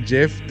man's man,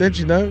 Jeff. Don't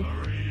you know?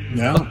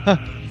 Yeah.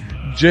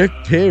 Jerk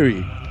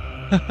Perry.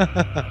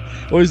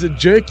 Or is it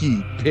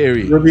Jerky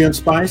Perry? Ruby and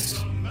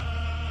Spice?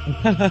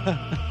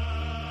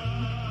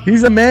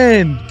 He's a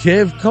man,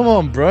 Kev. Come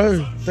on,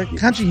 bro.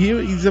 Can't you hear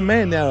it? He's a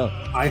man now.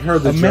 I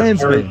heard the Jerk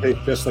Perry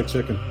tastes just like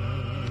chicken.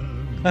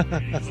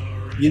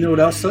 You know what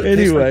else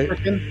tastes like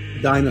chicken?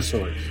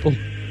 Dinosaurs.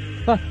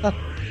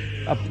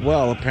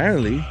 Well,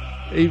 apparently.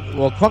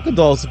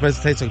 Crocodiles are supposed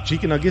to taste like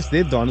chicken. I guess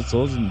they're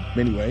dinosaurs in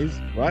many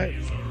ways, right?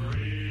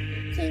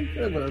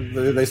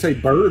 They say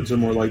birds are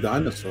more like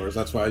dinosaurs.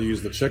 That's why I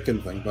use the chicken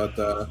thing. But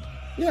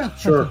yeah,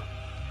 sure.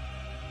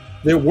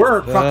 There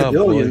were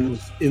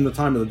crocodilians in the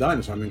time of the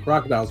dinosaurs. I mean,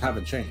 crocodiles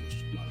haven't changed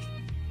much.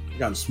 They've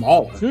gotten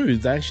smaller.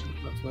 Dude,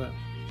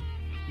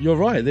 you're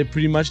right. They're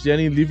pretty much the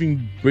only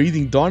living,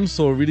 breathing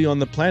dinosaur really on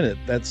the planet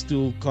that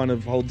still kind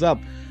of holds up.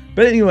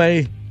 But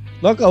anyway,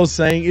 like I was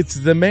saying, it's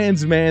the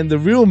man's man, the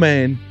real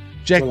man,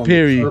 Jack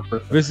Perry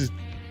versus.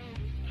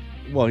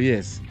 Well,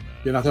 yes.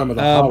 You're not talking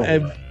about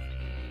the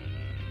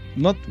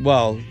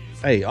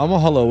hey, I'm a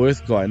Hollow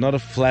Earth guy, not a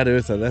flat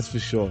earther, that's for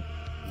sure.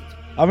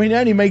 I mean, it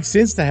only makes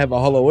sense to have a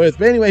Hollow Earth.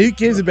 But anyway, who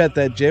cares about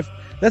that, Jeff?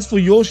 That's for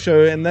your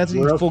show, and that's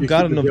for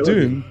Garden of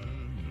Doom.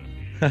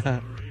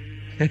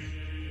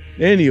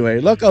 Anyway,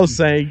 like I was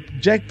saying,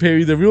 Jack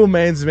Perry, the real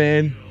man's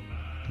man,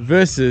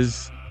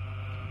 versus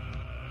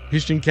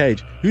Christian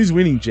Cage. Who's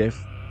winning,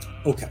 Jeff?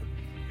 Okay.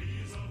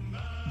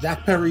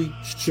 Jack Perry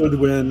should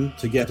win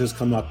to get his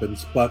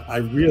comeuppance, but I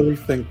really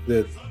think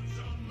that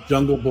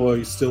Jungle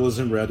Boy still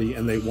isn't ready,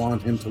 and they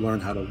want him to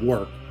learn how to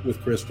work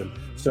with Christian.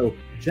 So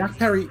Jack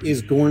Perry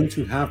is going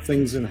to have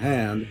things in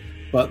hand,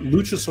 but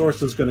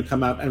Luchasaurus is going to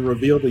come out and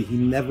reveal that he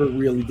never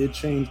really did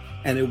change,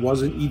 and it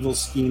was an evil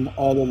scheme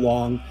all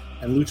along,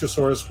 and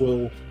Luchasaurus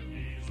will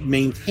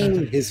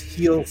maintain his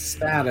heel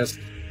status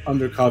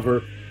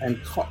undercover and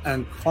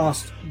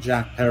cost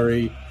Jack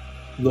Perry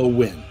the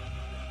win.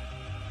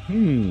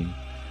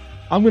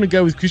 I'm going to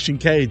go with Christian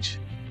Cage.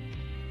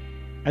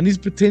 And this is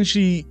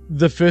potentially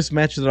the first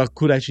match that I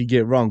could actually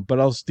get wrong, but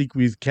I'll stick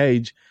with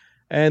Cage.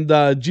 And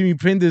Jimmy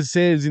Prender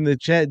says in the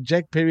chat,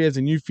 Jack Perry has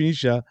a new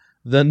finisher,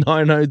 the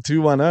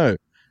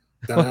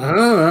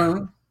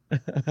 90210.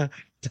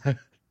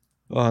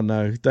 Oh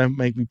no, don't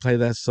make me play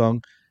that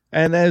song.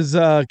 And as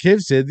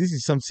Kev said, this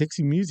is some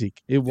sexy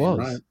music. It Damn right.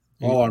 was.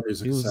 All our It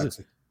music is was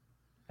sexy.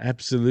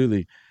 absolutely.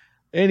 It's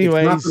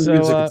Anyway, not the so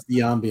music; it's the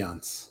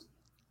ambiance.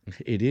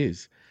 it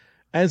is.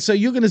 And so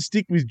you're going to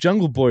stick with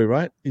Jungle Boy,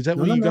 right? Is that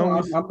No, what no, you're no.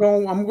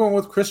 going with? I'm going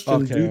with Christian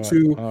Okay, due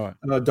to all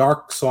right.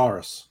 Dark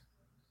Saurus.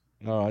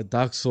 All right,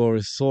 Dark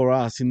Saurus saw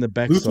us in the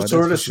backside, that's for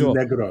Luchasaurus sure.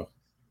 Negro.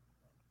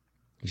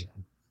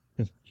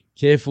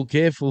 Careful,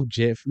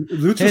 Jeff.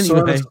 Luchasaurus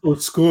Anyway,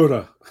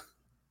 Obscura.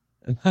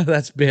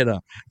 that's better.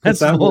 Because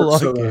That's that more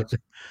works so like it.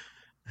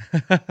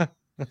 much.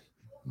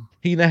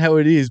 You know how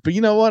it is. But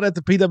you know what? At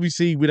the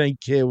PWC, we don't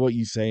care what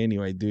you say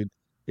anyway, dude.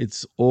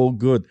 It's all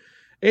good.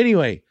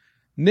 Anyway,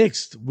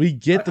 next we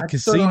get the I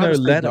just don't know how casino to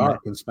say ladder match. dark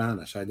in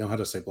Spanish. I know how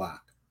to say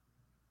black.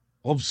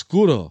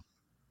 Obscuro.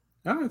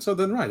 All right, so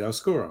then right,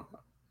 Oscuro.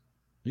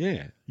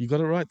 Yeah, you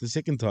got it right the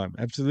second time.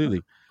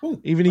 Absolutely. Cool.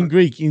 Even in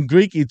Greek. In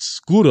Greek, it's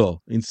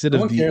scuro instead No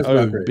of one the cares about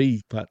O, Greek.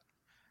 B, but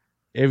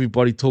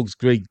everybody talks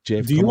Greek,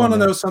 Jeff. Do you Come want on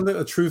to now. know something?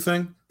 A true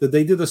thing that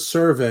they did a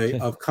survey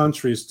of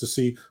countries to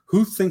see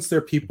who thinks their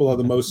people are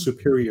the most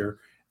superior,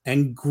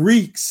 and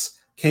Greeks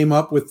came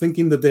up with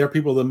thinking that their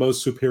people are the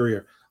most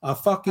superior. A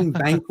fucking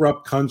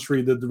bankrupt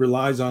country that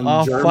relies on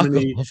Oh,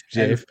 Germany fuck off,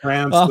 and Jeff.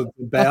 France Oh, to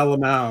bail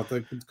them out. They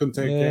couldn't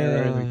take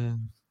care of anything. uh,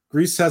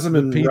 Greece hasn't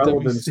the been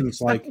relevant PWC.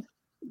 since like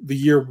the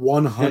year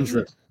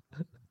 100.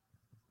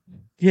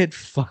 Get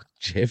fucked,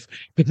 Jeff.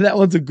 That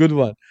one's a good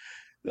one.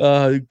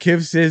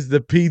 Kev says the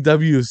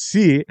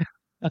PWC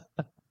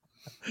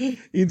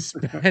in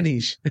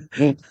Spanish.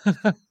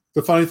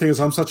 The funny thing is,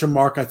 I'm such a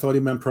mark. I thought he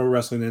meant Pro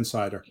Wrestling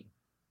Insider.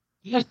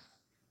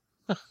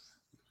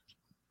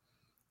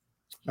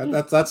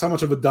 That's how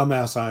much of a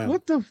dumbass I am.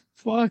 What the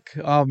fuck?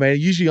 Oh man,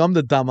 usually I'm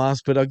the dumbass,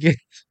 but I guess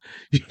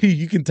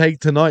you can take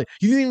tonight.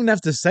 You didn't even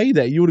have to say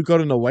that. You would have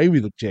gotten away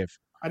with it, Jeff.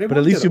 I didn't But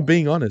at want to least get you're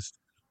being honest.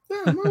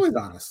 Yeah, I'm always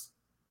honest.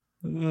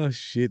 Oh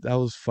shit, that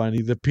was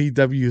funny. The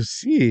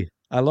PWC.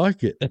 I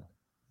like it.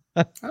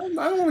 I don't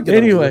want to get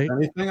Anyway. away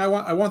with anything. I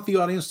want the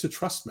audience to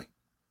trust me.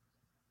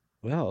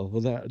 Well,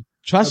 that I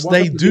trust want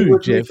they them to be do,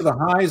 with me Jeff. for the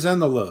highs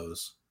and the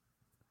lows.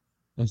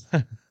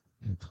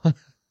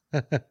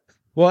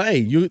 Well, hey,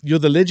 you're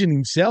the legend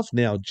himself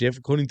now, Jeff,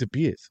 according to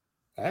Pierce.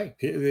 Hey,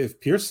 if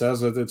Pierce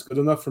says it, it's good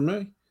enough for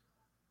me.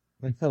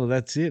 Well,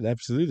 that's it.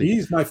 Absolutely.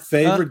 He's my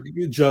favorite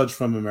judge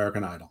from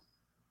American Idol.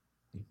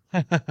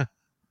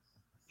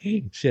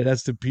 Shout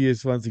outs to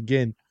Pierce once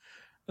again.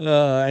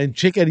 And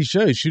check out his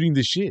show, Shooting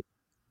the Shit.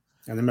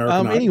 And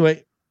American Idol.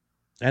 Anyway,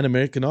 and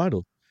American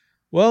Idol.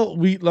 Well,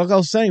 like I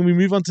was saying, we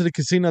move on to the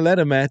casino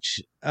ladder match.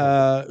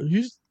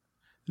 Who's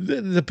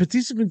the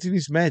participants in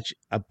this match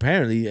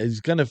apparently is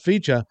going to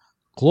feature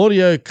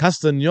Claudio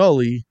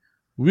Castagnoli,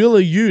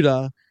 Wheeler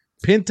Yuta,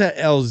 Penta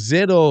El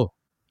Zero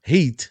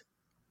Heat,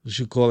 we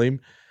should call him,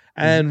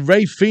 and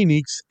Ray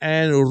Phoenix,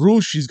 and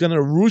Rush is going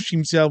to rush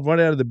himself right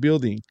out of the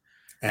building.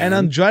 And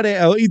Andrade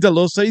El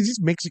Idoloso, is this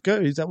Mexico?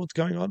 Is that what's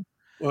going on?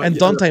 Well, and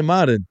Dante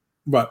Martin.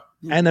 Right.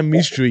 And a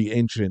mystery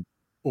entrant.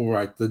 All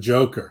right, the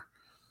Joker.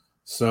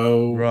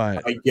 So right.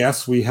 I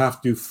guess we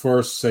have to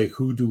first say,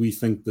 who do we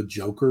think the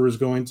Joker is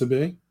going to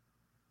be?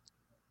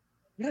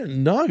 Yeah,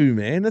 no,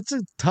 man. That's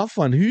a tough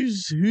one.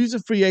 Who's a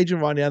free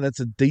agent right now that's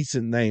a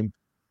decent name?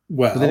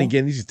 Well, but then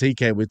again, this is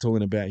TK we're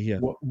talking about here.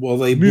 Well,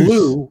 they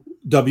blew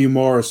W.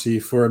 Morrissey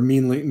for a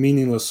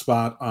meaningless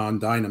spot on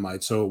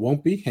Dynamite, so it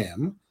won't be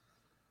him.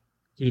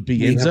 Could it be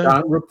We Enzo? have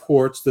got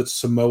reports that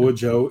Samoa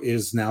Joe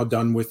is now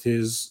done with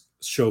his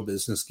show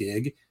business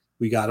gig.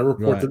 We got a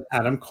report that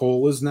Adam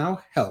Cole is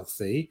now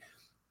healthy.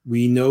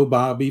 We know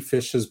Bobby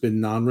Fish has been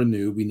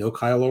non-renewed. We know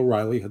Kyle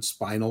O'Reilly had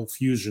spinal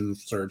fusion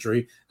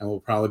surgery and will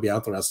probably be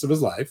out the rest of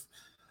his life.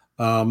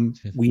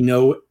 We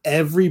know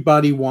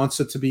everybody wants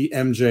it to be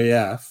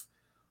MJF.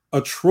 A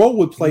troll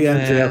would play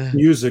MJF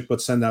music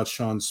but send out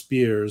Sean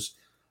Spears.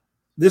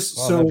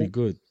 That'd be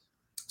good.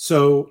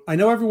 So I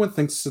know everyone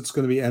thinks it's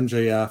going to be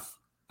MJF.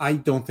 I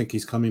don't think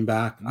he's coming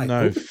back. I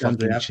hope it's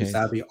MJF because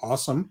that'd be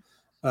awesome,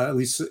 at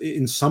least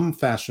in some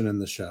fashion in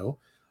the show.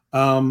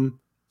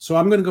 So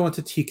I'm going to go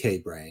into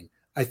TK brain.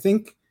 I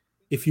think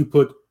if you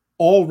put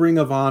all Ring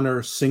of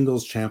Honor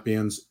singles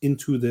champions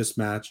into this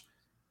match,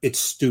 it's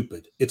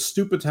stupid. It's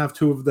stupid to have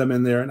two of them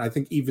in there. And I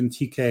think even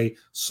TK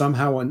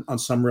somehow on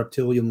some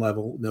reptilian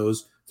level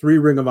knows 3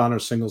 Ring of Honor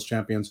singles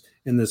champions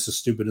in this is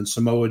stupid. And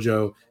Samoa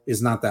Joe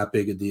is not that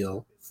big a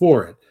deal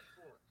for it.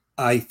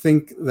 I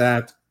think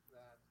that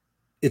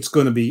it's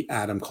going to be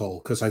Adam Cole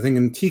because I think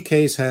in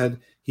TK's head,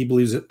 he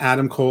believes that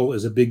Adam Cole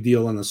is a big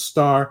deal and a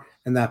star,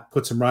 and that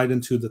puts him right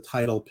into the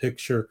title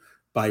picture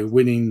by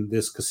winning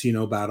this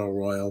casino battle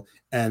royal.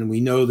 And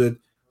we know that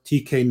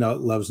TK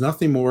loves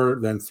nothing more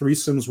than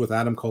threesomes with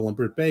Adam Cole and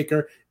Britt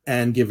Baker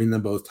and giving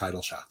them both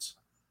title shots.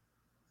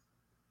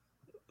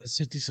 That's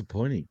so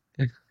disappointing.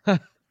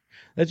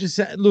 That just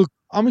look.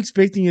 I'm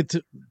expecting it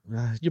to.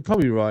 You're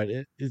probably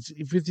right.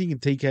 If you're thinking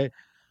TK,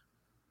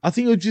 I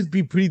think it would just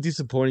be pretty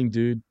disappointing,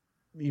 dude.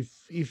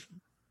 If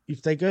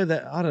they go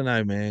that, I don't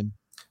know, man.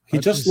 He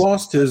just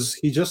lost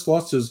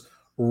his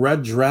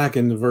Red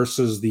Dragon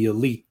versus the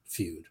Elite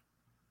feud.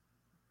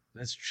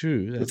 That's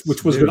true.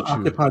 Which was going to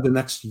occupy the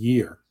next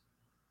year.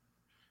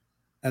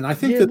 And I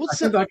think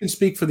that I can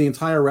speak for the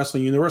entire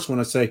wrestling universe when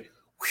I say,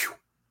 whew.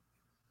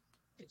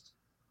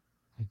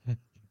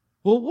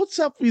 Well, what's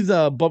up with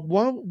Bob?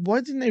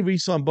 Why didn't they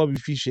re-sign Bobby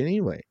Fish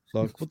anyway?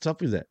 Like, what's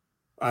up with that?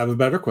 I have a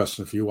better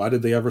question for you. Why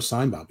did they ever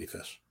sign Bobby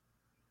Fish?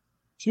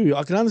 True,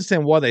 I can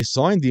understand why they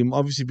signed him,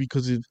 obviously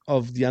because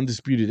of the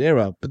Undisputed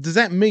Era. But does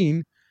that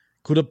mean,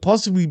 could it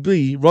possibly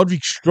be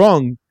Roderick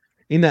Strong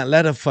in that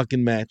ladder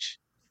fucking match?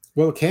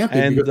 Well, it can't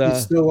be because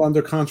he's still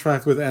under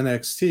contract with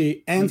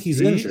NXT and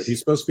he's injured. He's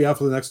supposed to be out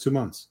for the next 2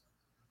 months.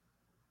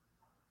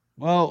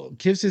 Well,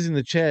 Kev says in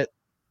the chat,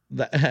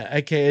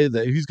 aka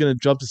who's going to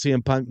drop the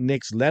CM Punk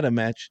next ladder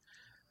match.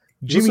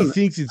 Jimmy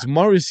thinks it's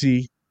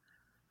Morrissey.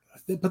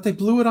 But they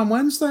blew it on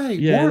Wednesday.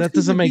 Yeah, Morrissey that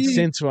doesn't make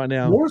sense right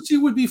now. Morrissey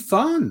would be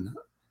fun.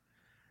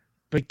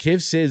 But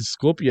Kev says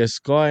Scorpio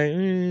Sky.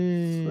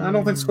 I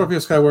don't think Scorpio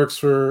Sky works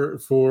for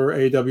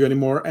AEW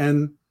anymore.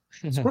 And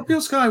Scorpio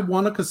Sky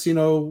won a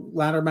casino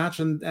ladder match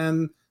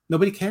and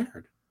nobody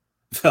cared.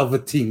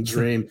 Velveteen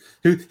Dream.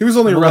 He was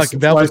only arrested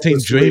like Velveteen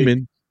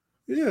Dreaming.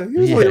 Yeah, he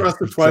was only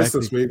arrested twice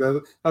this week.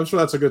 I'm sure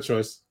that's a good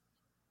choice.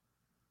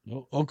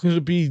 Or could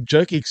it be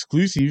joke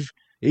exclusive?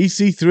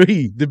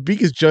 EC3, the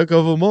biggest joke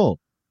of them all.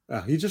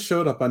 He just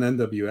showed up on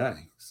NWA,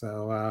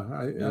 so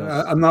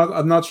I'm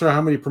not sure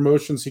how many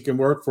promotions he can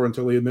work for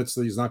until he admits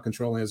that he's not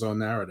controlling his own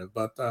narrative.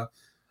 But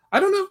I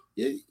don't know.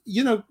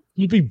 You know,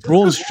 he'd be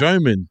Braun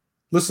Strowman.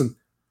 Listen,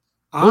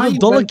 or the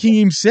Dollar King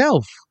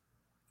himself.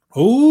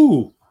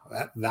 Oh,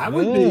 that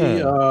would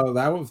be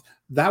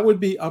that would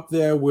be up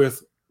there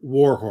with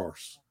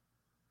Warhorse.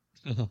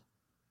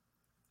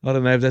 I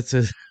don't know if that's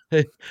a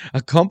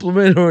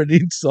compliment or an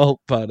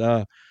insult, but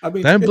I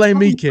mean, don't blame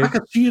me, kid.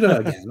 Takashita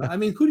again. I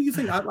mean, who do you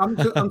think?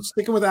 I'm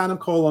sticking with Adam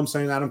Cole. I'm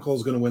saying Adam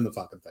Cole's going to win the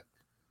fucking thing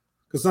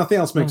because nothing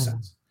else makes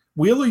sense.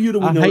 Wheeler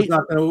Yuta, we know is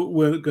not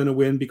going to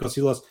win because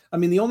he lost. I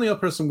mean, the only other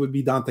person would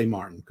be Dante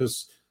Martin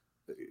because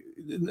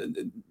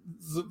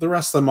the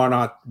rest of them are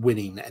not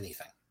winning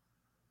anything.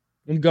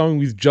 I'm going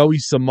with Joey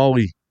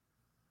Samoa.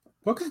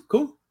 Okay,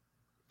 cool.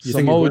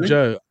 Samoa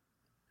Joe.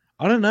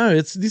 I don't know.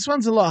 This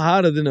one's a lot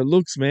harder than it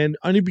looks, man.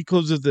 Only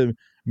because of the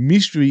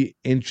mystery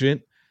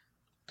entrant,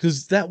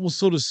 because that will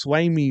sort of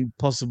sway me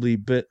possibly.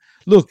 But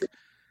look,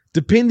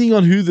 depending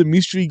on who the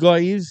mystery guy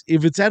is,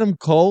 if it's Adam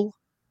Cole,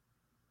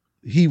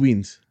 he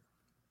wins.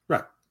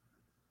 Right.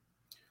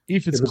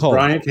 If it's Cole,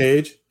 Brian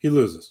Cage, he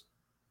loses.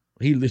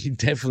 He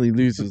definitely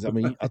loses. I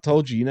mean, I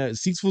told you,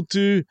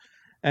 6'2",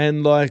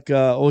 and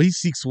or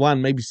he's 6'1",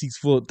 maybe 6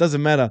 foot.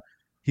 Doesn't matter.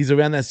 He's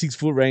around that 6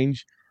 foot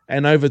range,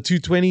 and over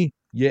 220.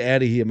 You're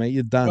out of here, mate.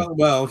 You're done.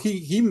 Well,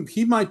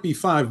 he might be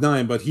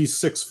 5'9", but he's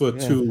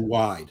 6'2"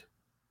 wide.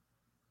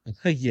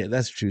 Yeah,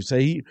 that's true. So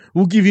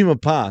we'll give him a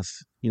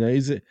pass. You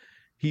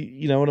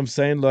know what I'm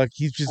saying? Like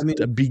he's just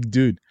a big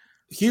dude.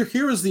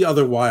 Here is the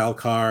other wild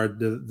card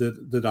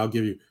that I'll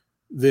give you.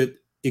 That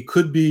it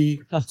could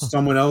be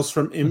someone else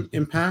from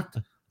Impact,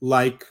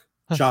 like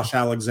Josh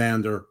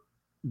Alexander.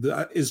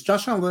 Is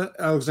Josh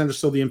Alexander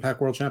still the Impact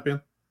World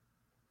Champion?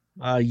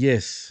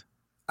 Yes.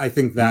 I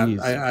think that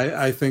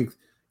I think.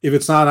 If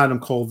it's not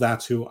Adam Cole,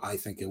 that's who I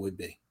think it would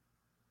be.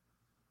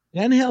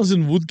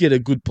 Danhausen would get a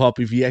good pop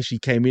if he actually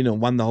came in and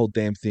won the whole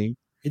damn thing.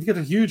 He'd get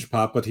a huge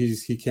pop, but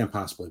he can't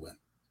possibly win.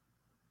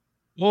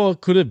 Or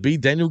could it be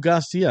Daniel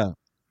Garcia?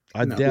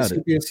 I doubt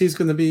it. He's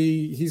going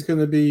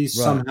to be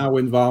somehow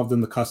involved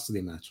in the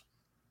custody match.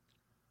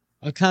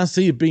 I can't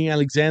see it being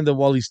Alexander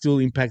while he's still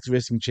Impact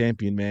Wrestling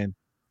champion, man.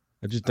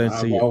 I just don't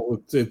see it.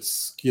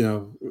 It's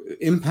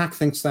Impact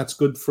thinks that's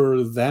good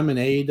for them, and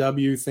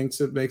AEW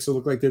thinks it makes it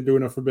look like they're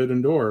doing a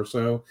forbidden door.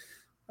 So,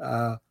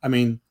 I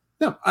think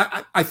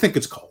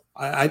it's Cole.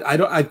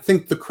 I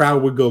think the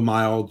crowd would go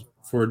mild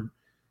for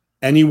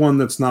anyone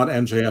that's not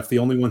MJF. The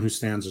only one who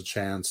stands a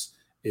chance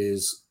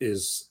is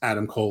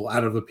Adam Cole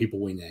out of the people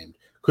we named.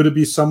 Could it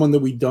be someone that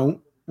we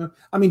don't?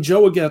 I mean,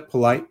 Joe would get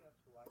polite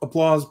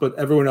applause, but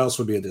everyone else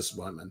would be a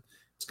disappointment.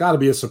 It's got to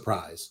be a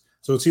surprise.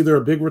 So it's either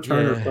a big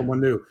return or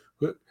someone new.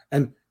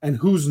 And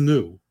who's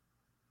new?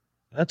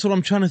 That's what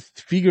I'm trying to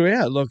figure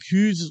out. Like,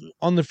 who's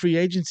on the free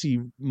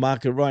agency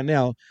market right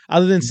now,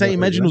 other than, say,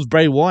 imagine it was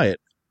Bray Wyatt.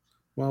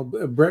 Well,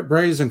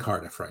 Bray's in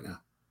Cardiff right now,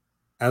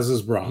 as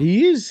is Braun.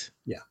 He is?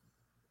 Yeah.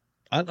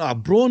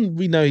 Braun,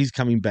 we know he's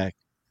coming back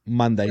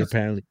Monday,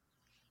 apparently.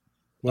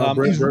 Well,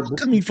 he's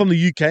coming from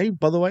the UK,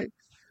 by the way.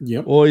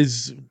 Yep. Or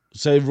Raw's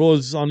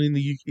is going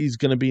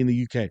to be in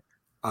the UK.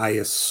 I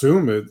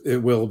assume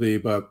it will be,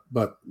 but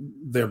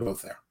they're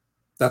both there.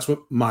 That's what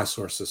my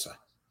sources say.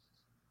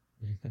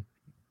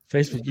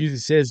 Facebook user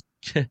says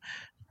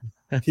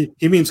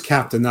he means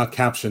captain, not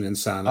caption.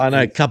 Insano. I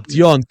know,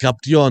 caption.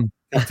 Caption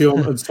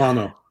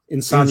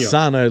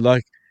Insano.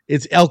 Like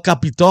it's El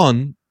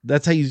Capitan.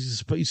 That's how you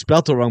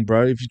spelled it wrong,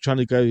 bro. If you're trying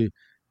to go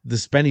the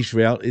Spanish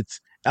route, it's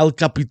El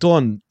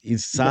Capitan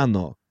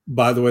Insano.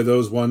 By the way,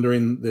 those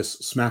wondering, this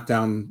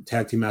SmackDown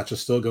tag team match is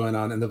still going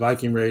on, and the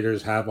Viking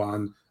Raiders have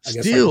on, I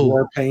guess, like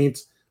war paint,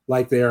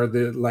 like they are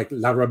like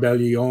La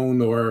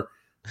Rebellion or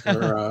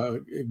or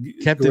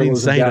Captain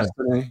Gorillas of Insano.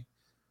 Destiny.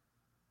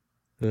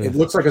 Ugh, It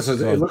looks like it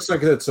God. looks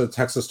like it's a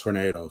Texas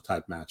Tornado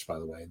type match. By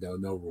the way,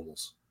 no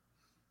rules.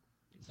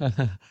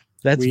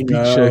 That's We Big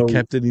Show, know.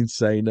 Captain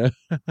Insano.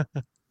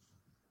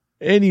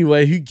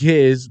 Anyway, who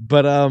cares?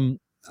 But I mean,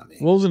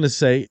 what was I gonna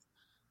say?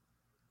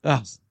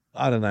 Ah,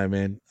 I don't know,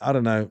 man. I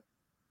don't know.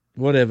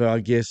 Whatever, I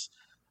guess.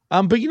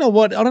 But you know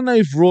what? I don't know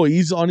if Raw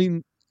is on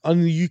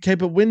the UK,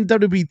 but when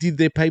WWE did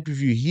their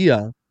pay-per-view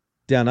here,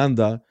 down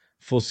under,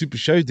 for Super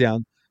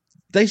Showdown,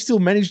 they still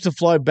managed to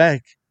fly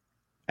back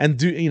and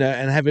do,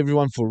 and have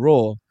everyone for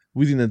Raw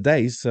within a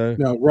day. So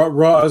no,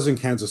 Raw is in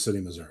Kansas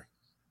City, Missouri.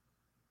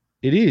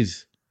 it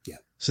is. Yeah.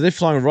 So they're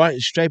flying right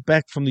straight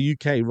back from the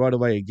UK right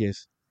away, I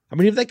guess. I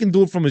mean, if they can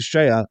do it from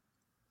Australia,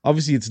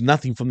 obviously it's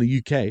nothing from the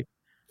UK.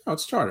 No,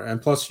 it's charter,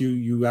 and plus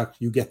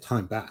you get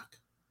time back.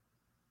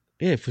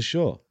 Yeah, for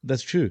sure.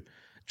 That's true.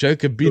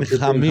 Joker bin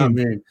Joker bin Hamim.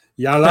 Hamim.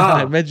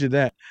 Yalla. Imagine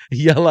that.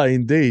 Yalla,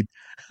 indeed.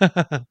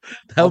 That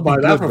I'll would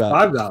be buy that good, for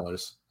bro.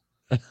 $5.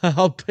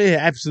 I'll pay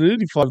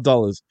absolutely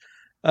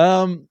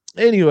 $5.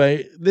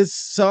 Anyway,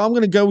 so I'm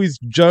gonna go with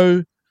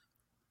Joe,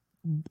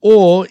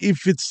 or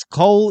if it's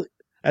Cole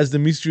as the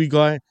mystery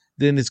guy,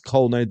 then it's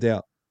Cole, no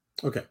doubt.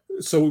 Okay,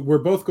 so we're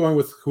both going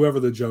with whoever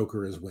the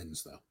Joker is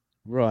wins, though.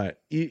 Right.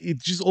 It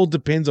just all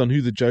depends on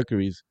who the Joker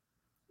is.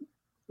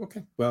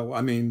 Okay. Well,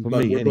 I mean, For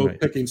but me, we're anyway. both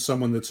picking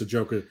someone that's a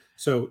Joker.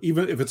 So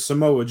even if it's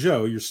Samoa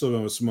Joe, you're still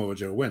going with Samoa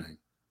Joe winning.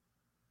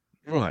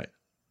 Right.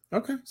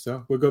 Okay.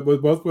 So we're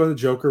both going with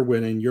Joker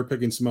winning. You're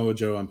picking Samoa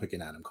Joe. I'm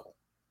picking Adam Cole.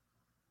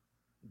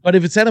 But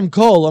if it's Adam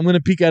Cole, I'm gonna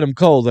pick Adam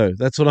Cole though.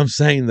 That's what I'm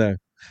saying though.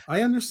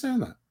 I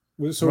understand that.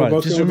 So right. we're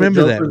both Just going with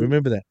remember the that. Joker.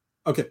 Remember that.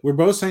 Okay. We're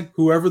both saying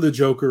whoever the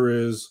Joker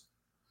is.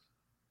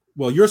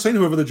 Well, you're saying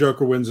whoever the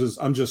Joker wins is.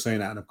 I'm just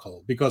saying Adam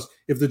Cole, because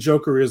if the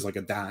Joker is like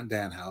a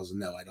Danhausen,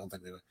 no, I don't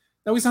think they would.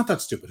 No, he's not that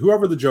stupid.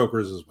 Whoever the Joker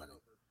is winning.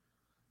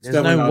 It's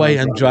There's no way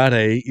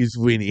Andrade is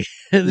winning.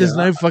 There's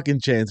no fucking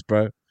chance,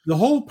 bro. The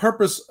whole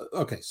purpose.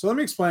 Okay, so let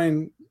me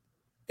explain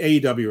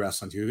AEW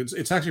wrestling to you.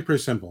 It's actually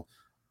pretty simple.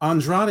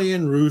 Andrade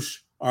and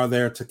Rush are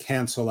there to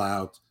cancel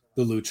out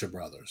the Lucha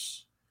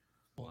Brothers.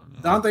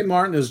 Dante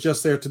Martin is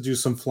just there to do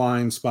some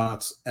flying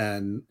spots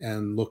and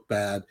look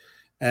bad,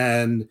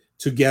 and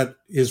to get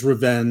his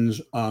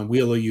revenge on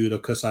Wheeler Yuta,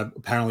 because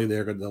apparently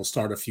they'll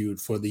start a feud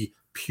for the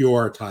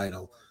pure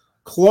title.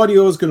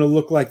 Claudio is going to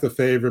look like the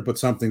favorite, but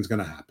something's going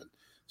to happen.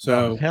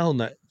 So hell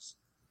no.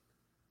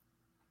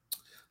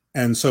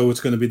 And so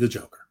it's going to be the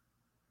Joker.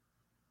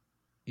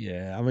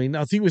 Yeah, I mean,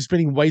 I think we're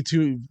spending way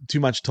too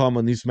much time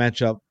on this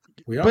matchup.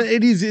 We are, but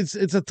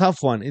it's a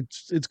tough one.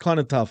 It's kind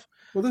of tough.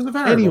 Well, there's a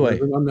variable. Anyway,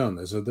 there's an unknown.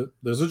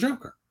 There's a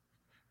Joker.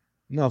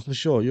 No, for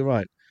sure, you're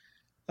right.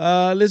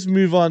 Let's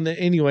move on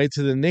anyway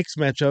to the next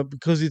matchup,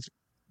 because it's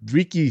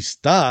Ricky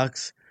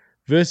Starks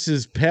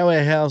versus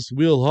Powerhouse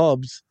Will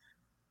Hobbs.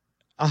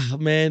 Ah,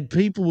 man,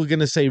 people were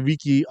gonna say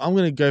Ricky. I'm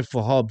gonna go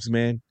for Hobbs,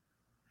 man.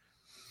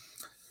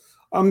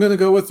 I'm gonna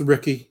go with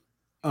Ricky.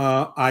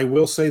 I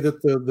will say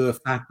that the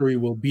factory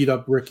will beat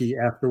up Ricky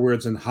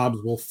afterwards, and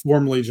Hobbs will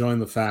formally join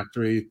the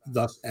factory,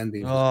 thus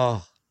ending.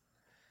 Oh,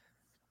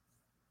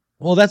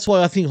 well, that's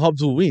why I think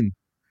Hobbs will win.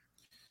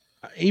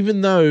 Even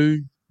though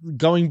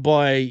going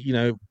by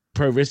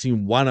Pro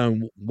Wrestling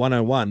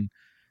 101,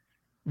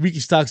 Ricky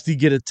Starks did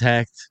get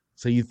attacked,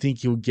 so you think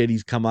he'll get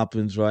his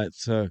comeuppance, right?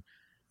 So,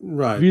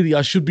 right, really,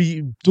 I should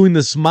be doing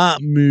the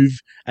smart move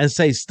and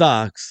say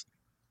Starks,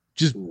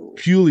 just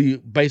purely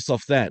based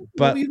off that.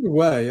 But either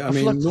way, I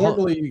mean, like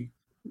normally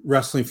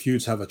wrestling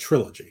feuds have a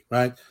trilogy,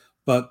 right?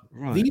 But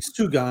these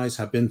two guys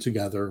have been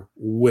together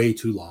way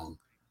too long.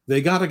 They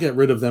got to get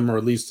rid of them, or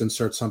at least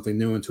insert something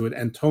new into it.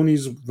 And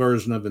Tony's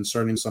version of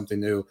inserting something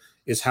new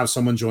is have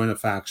someone join a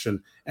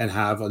faction and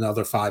have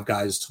another 5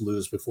 guys to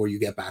lose before you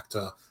get back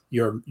to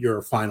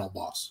your final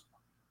boss.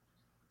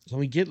 Can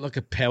we get like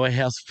a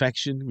powerhouse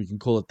faction? We can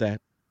call it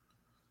that.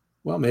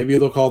 Well, maybe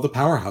they'll call it the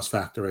Powerhouse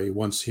Factory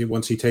once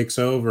he takes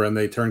over, and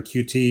they turn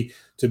QT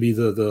to be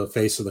the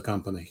face of the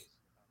company.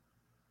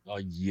 Oh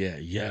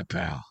yeah,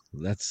 pal.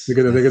 They're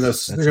gonna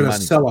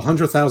sell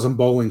 100,000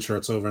 bowling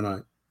shirts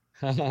overnight.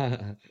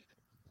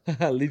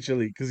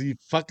 Literally, because he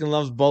fucking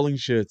loves bowling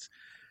shirts.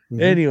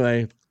 Mm-hmm.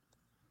 Anyway,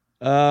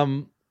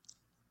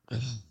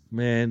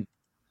 man,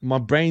 my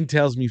brain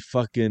tells me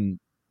fucking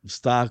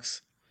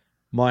Starks.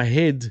 My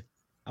head,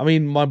 I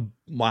mean,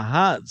 my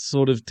heart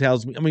sort of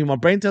tells me. I mean, my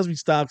brain tells me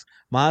Starks.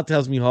 My heart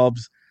tells me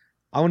Hobbs.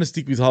 I want to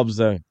stick with Hobbs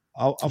though.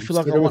 I feel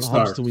like I want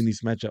Hobbs to win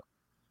this matchup.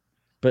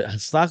 But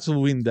Starks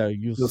will win though.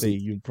 You'll see.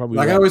 You'll probably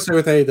I always say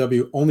with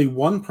AEW, only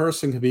one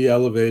person can be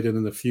elevated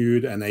in the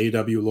feud, and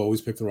AEW will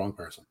always pick the wrong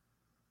person.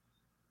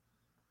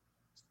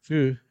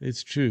 True,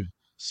 it's true.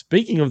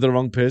 Speaking of the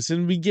wrong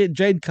person, we get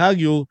Jade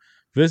Cargill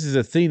versus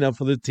Athena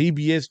for the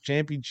TBS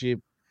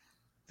Championship.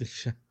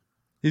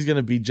 He's going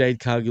to be Jade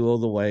Cargill all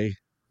the way.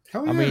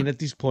 Hell yeah. I mean, at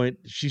this point,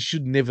 she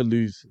should never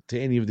lose to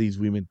any of these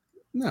women.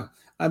 No,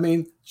 I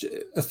mean,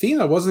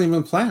 Athena wasn't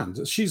even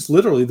planned. She's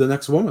literally the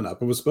next woman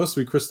up. It was supposed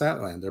to be Chris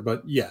Statlander,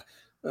 but yeah,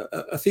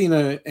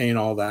 Athena ain't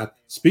all that.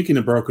 Speaking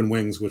of broken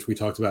wings, which we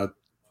talked about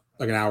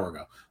like an hour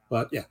ago,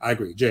 But yeah, I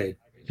agree. Jade.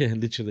 Yeah,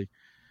 literally.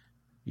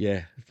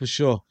 Yeah, for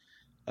sure.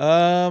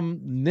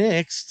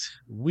 Next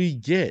we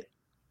get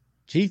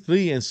Keith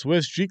Lee and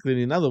Swerve Strickland.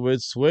 In other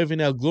words, Swerve in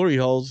our glory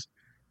holes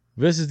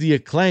versus the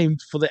Acclaimed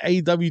for the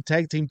AEW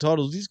tag team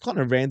titles. This is kind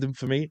of random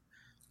for me,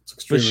 It's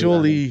but extremely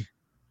surely random.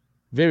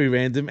 very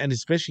random, and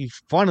especially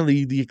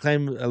finally the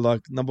Acclaimed are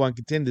like number one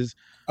contenders.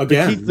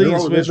 Again, Keith Lee and they're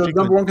Swerve the Strickland.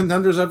 number one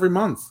contenders every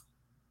month.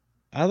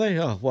 Are they?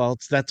 Oh, well,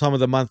 it's that time of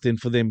the month then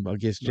for them, I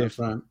guess, Jeff. That's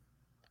right.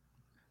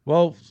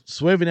 Well,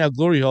 Swerve in our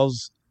glory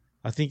holes,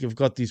 I think have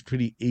got these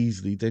pretty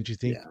easily, don't you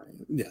think?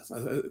 Yeah, yes,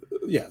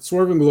 yeah.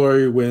 Swerve and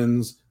Glory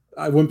wins.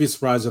 I wouldn't be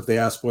surprised if the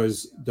Ass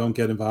Boys don't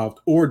get involved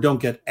or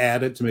don't get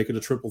added to make it a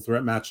triple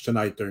threat match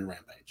tonight during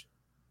Rampage.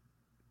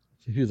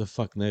 Who the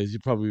fuck knows? You're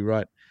probably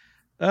right.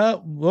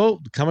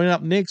 Well, coming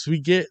up next,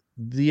 we get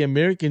the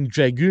American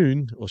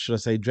Dragoon, or should I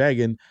say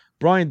Dragon,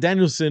 Bryan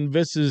Danielson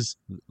versus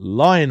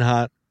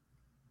Lionheart,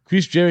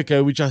 Chris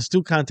Jericho, which I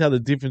still can't tell the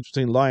difference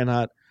between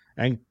Lionheart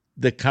and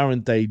the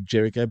current day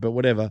Jericho, but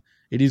whatever.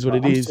 It is what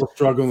it I'm is. still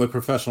struggling with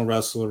professional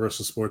wrestler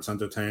versus sports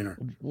entertainer.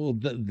 Well,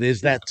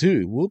 there's that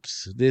too.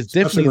 Whoops. There's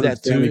Especially definitely when that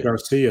it's Danny too.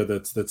 Garcia.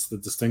 That's the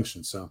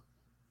distinction. So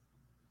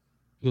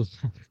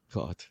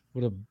God,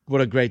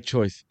 what a great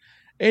choice.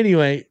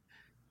 Anyway,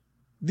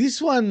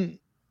 this one,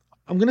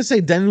 I'm going to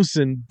say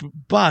Danielson,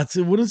 but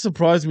it wouldn't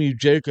surprise me if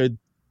Jericho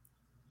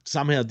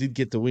somehow did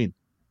get the win.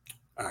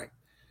 all right,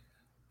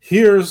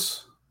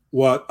 here's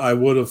what I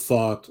would have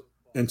thought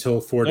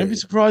until 4 Don't be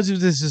days. surprised if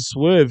there's a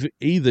swerve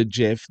either,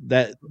 Jeff,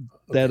 that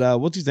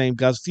what's his name,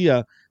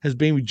 Garcia, has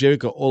been with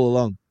Jericho all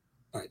along.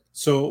 All right.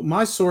 So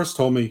my source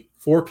told me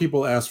 4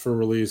 people asked for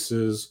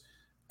releases,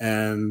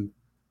 and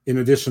in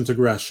addition to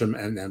Gresham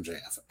and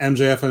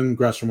MJF and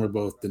Gresham were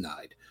both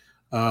denied.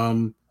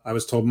 I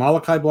was told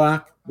Malachi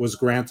Black was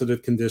granted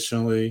it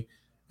conditionally,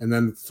 and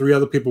then 3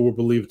 other people were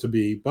believed to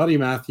be Buddy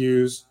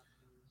Matthews,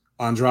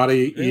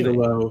 Andrade Really?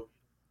 Idolo,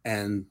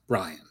 and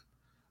Brian.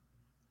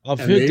 I've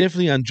And heard they-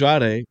 definitely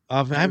Andrade.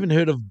 I haven't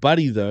heard of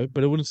Buddy, though,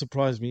 but it wouldn't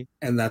surprise me.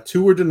 And that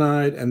 2 were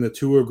denied, and the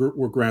 2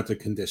 were granted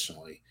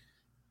conditionally.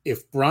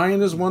 If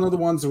Brian is one of the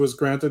ones that was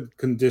granted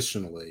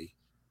conditionally,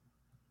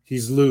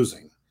 he's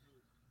losing.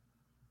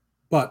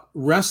 But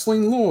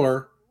wrestling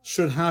lore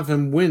should have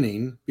him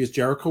winning because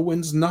Jericho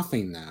wins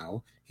nothing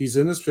now. He's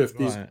in his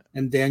 50s, Right.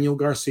 and Daniel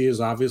Garcia is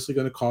obviously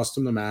going to cost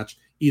him the match,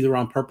 either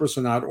on purpose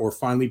or not, or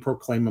finally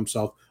proclaim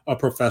himself a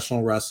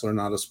professional wrestler,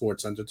 not a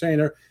sports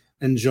entertainer,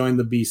 and join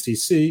the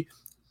BCC,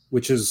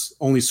 which is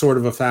only sort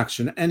of a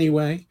faction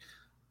anyway.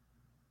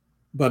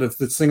 But if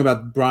this thing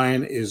about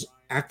Brian is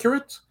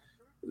accurate,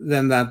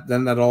 then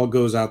that all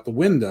goes out the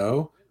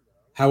window.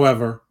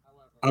 However,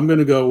 I'm going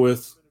to go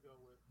with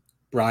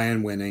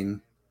Brian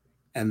winning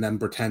and then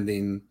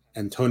pretending,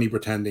 and Tony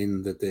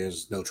pretending that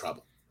there's no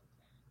trouble.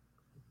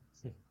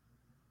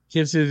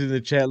 Kev says in the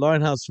chat,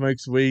 Lionheart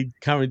smokes weed,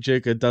 current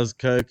Jericho does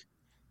coke,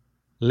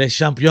 Le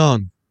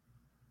Champion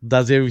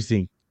does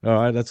everything. All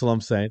right, that's all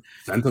I'm saying.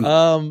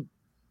 Fentanyl.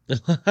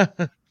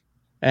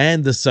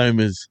 And the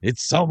Somers.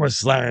 It's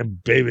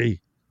SummerSlam,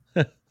 baby.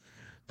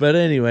 But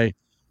anyway,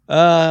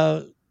 yeah,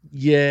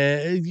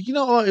 you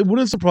know, it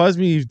wouldn't surprise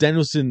me if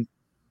Danielson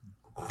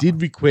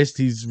did request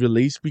his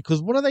release,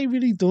 because what are they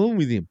really doing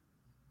with him?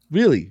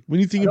 Really, when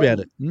you think about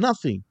it,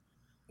 nothing.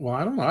 Well,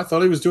 I don't know. I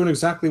thought he was doing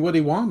exactly what he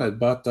wanted,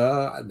 but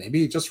maybe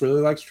he just really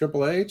likes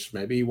Triple H.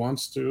 Maybe he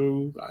wants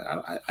to.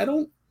 I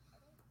don't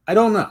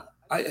know.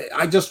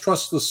 I just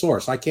trust the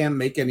source. I can't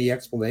make any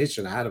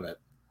explanation out of it.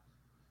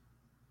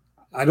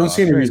 I don't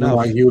see any fair reason enough.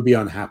 why he would be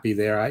unhappy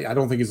there. I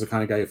don't think he's the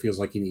kind of guy who feels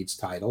like he needs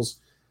titles.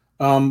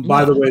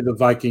 By the way, the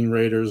Viking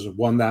Raiders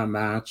won that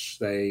match.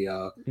 They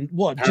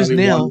What, just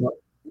apparently now? won.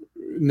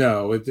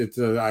 No,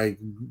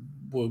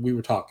 we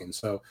were talking.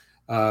 So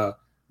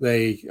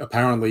they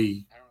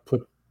apparently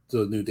put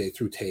the New Day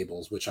through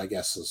tables, which I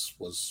guess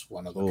was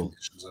one of the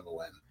conditions of a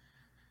win.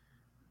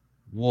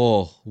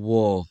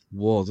 Whoa.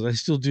 Do they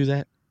still do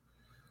that?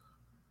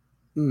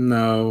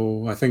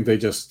 No, I think they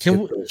just hit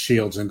the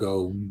shields and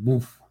go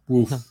woof,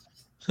 woof,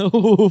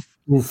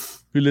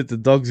 woof. Who let the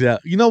dogs out?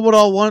 You know what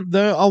I want,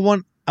 though? I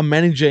want a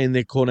manager in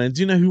their corner. And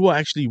do you know who I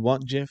actually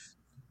want, Jeff?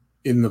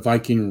 In the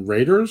Viking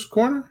Raiders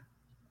corner?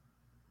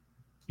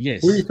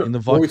 Yes, Who are you in the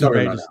what are we Viking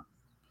talking about Raiders.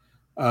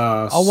 now?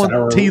 I want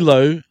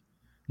Tilo.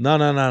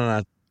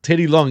 No.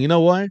 Teddy Long. You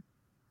know why?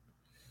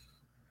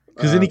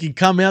 Because then he can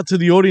come out to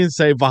the audience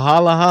and say,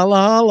 Valhalla, holla,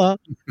 holla.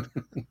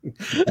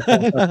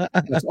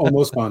 That's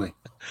almost funny.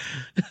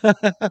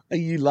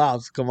 You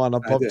laugh. Come on, I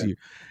popped did. you.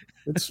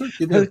 It's true.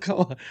 You did. Come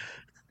on.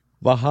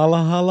 Valhalla,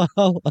 holla,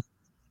 holla.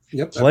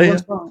 Yep. Player.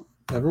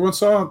 Everyone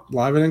saw it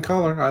live and in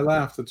color. I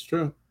laughed. It's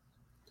true.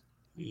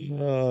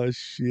 Oh,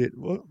 shit.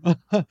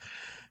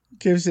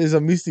 Kev says, I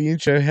missed the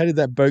intro. How did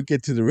that boat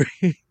get to the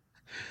ring?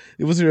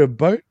 Was there a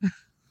boat?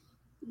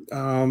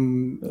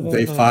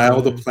 They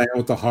filed a plan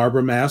with the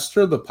harbor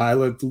master. The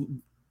pilot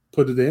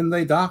put it in.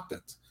 They docked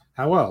it.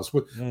 How else?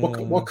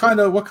 What kind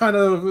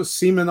of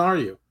seaman are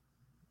you?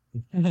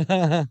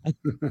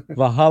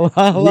 Valhalla,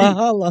 holla,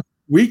 holla.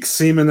 Weak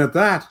semen at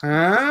that,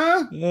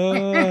 huh?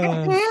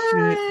 Oh,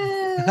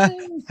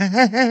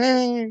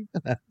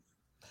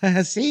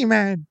 shit.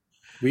 Seaman.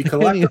 We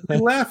collectively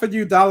laugh at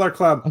you, Dollar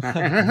Club.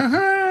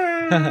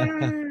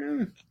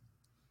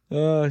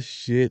 Oh,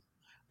 shit.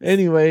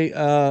 Anyway,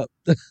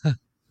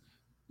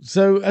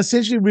 so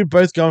essentially we're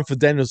both going for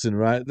Danielson,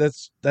 right?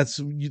 That's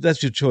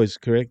your choice,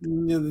 correct?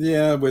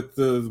 Yeah, with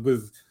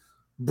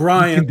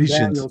Brian Conditions.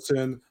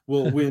 Danielson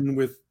will win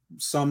with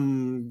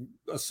some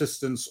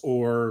assistance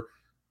or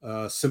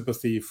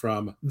sympathy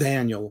from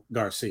Daniel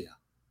Garcia.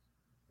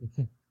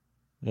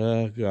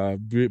 Oh,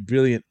 God,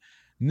 brilliant.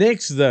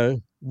 Next,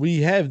 though,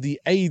 we have the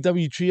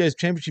AEW Trios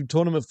Championship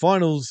Tournament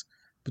Finals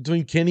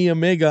between Kenny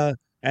Omega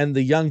and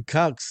the Young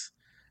Cucks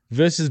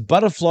versus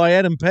Butterfly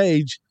Adam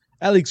Page,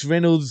 Alex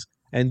Reynolds,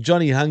 and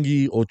Johnny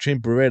Hungy or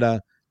Trent Beretta,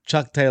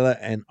 Chuck Taylor,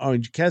 and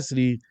Orange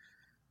Cassidy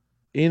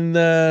in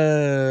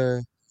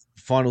the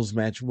finals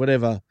match,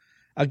 whatever.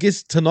 I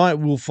guess tonight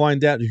we'll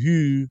find out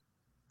who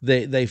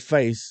they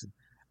face.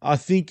 I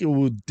think it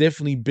will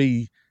definitely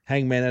be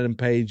Hangman Adam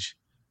Page,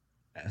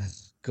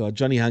 God,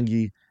 Johnny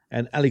Hungy,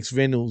 and Alex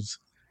Reynolds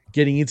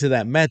getting into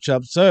that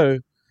matchup. So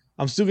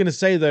I'm still going to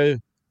say, though,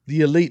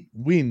 the Elite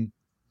win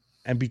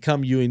and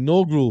become your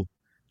inaugural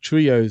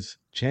Trios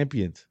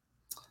champions.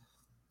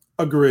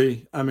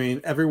 Agree. I mean,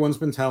 everyone's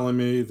been telling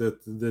me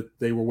that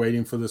they were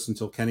waiting for this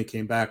until Kenny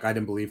came back. I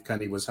didn't believe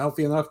Kenny was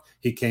healthy enough.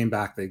 He came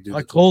back. They do.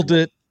 I called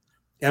it.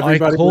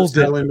 Everybody was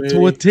telling me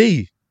to a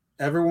T.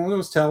 Everyone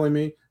was telling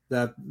me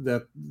that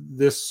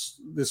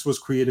this was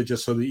created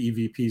just so the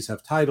EVPs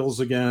have titles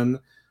again.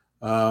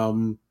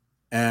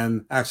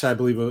 And actually, I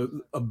believe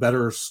a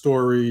better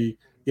story.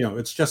 You know,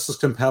 it's just as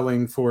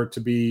compelling for it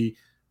to be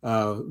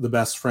the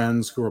best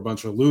friends who are a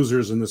bunch of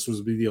losers, and this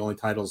would be the only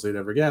titles they'd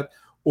ever get.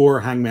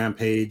 Or Hangman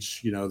Page,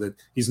 you know, that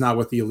he's not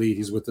with the Elite,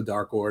 he's with the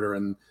Dark Order,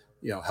 and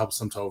you know helps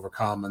them to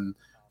overcome. And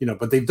you know,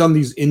 but they've done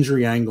these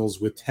injury angles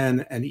with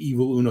Ten and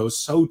Evil Uno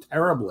so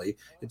terribly.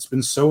 It's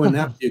been so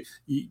inept.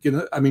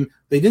 I mean,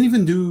 they didn't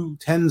even do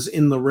Tens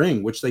in the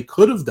ring, which they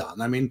could have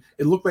done. I mean,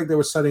 it looked like they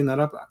were setting that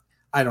up.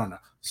 I don't know.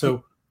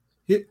 So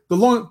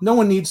no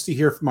one needs to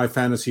hear my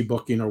fantasy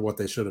booking or what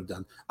they should have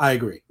done. I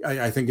agree.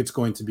 I think it's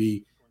going to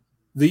be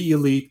the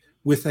Elite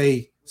with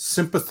a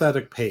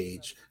sympathetic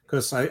Page.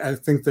 Because I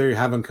think they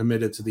haven't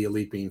committed to the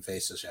Elite being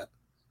faces yet.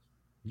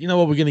 You know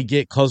what we're going to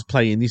get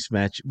cosplay in this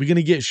match? We're going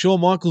to get Shawn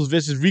Michaels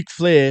versus Ric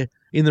Flair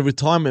in the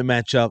retirement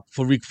matchup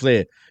for Ric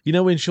Flair. You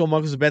know when Shawn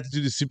Michaels is about to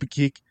do the super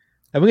kick?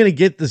 And we're going to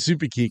get the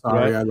super kick,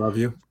 Sorry, right? I love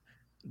you.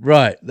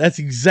 Right. That's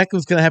exactly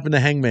what's going to happen to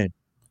Hangman.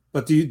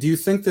 But do you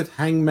think that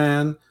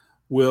Hangman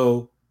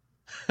will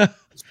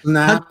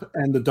snap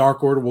and the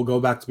Dark Order will go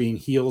back to being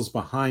heels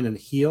behind and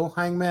heel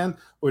Hangman?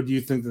 Or do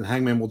you think that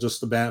Hangman will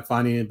just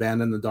finally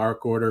abandon the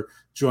Dark Order,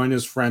 join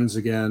his friends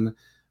again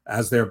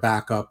as their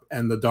backup,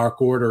 and the Dark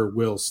Order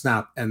will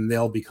snap and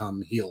they'll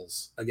become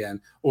heels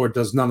again? Or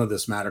does none of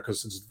this matter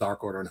because it's the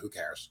Dark Order and who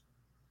cares?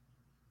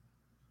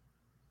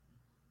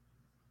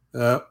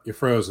 You're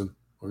frozen.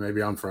 Or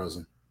maybe I'm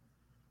frozen.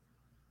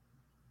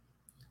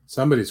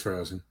 Somebody's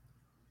frozen.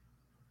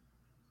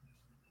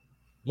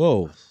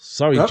 Whoa.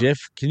 Sorry, Jeff.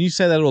 Can you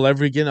say that all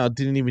over again? I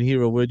didn't even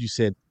hear a word you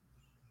said.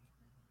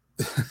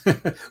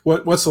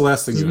 What's the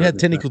last thing you had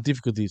technical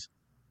difficulties?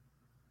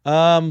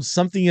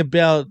 Something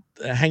about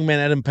Hangman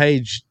Adam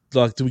Page.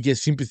 Like, do we get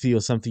sympathy or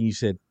something you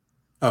said?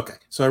 Okay.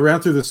 So I ran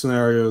through the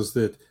scenarios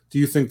that do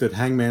you think that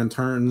Hangman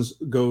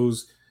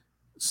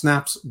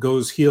snaps,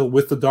 goes heel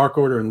with the Dark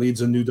Order and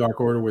leads a new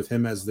Dark Order with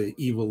him as the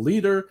evil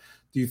leader?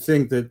 Do you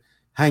think that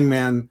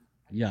Hangman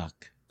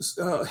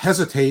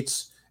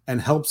hesitates and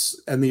helps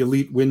and the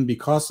Elite win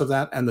because of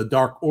that, and the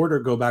Dark Order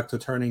go back to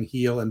turning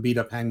heel and beat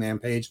up Hangman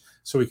Page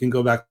so he can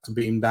go back to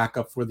being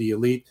backup for the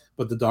Elite,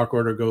 but the Dark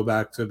Order go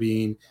back to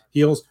being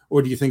heels?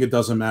 Or do you think it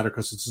doesn't matter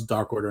because it's the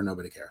Dark Order and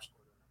nobody cares?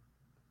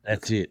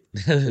 That's it.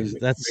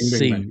 That's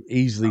C,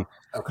 easily.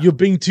 Oh, okay. You're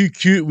being too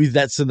cute with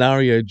that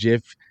scenario,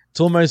 Jeff. It's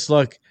almost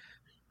like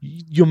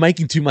you're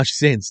making too much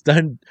sense.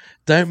 Don't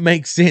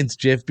make sense,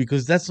 Jeff,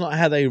 because that's not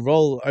how they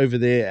roll over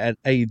there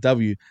at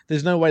AEW.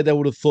 There's no way they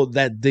would have thought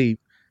that deep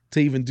to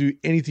even do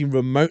anything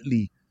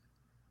remotely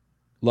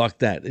like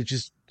that. I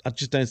just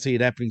don't see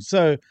it happening.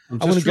 So I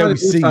want to go with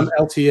C. On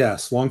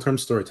LTS, long-term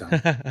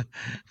storytelling.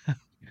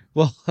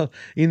 Well,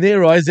 in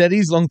their eyes, that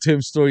is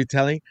long-term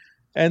storytelling.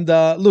 And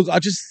look, I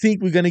just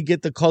think we're going to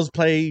get the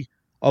cosplay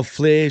of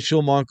Flair,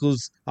 Shawn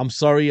Michaels, I'm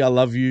sorry, I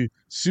love you,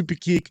 super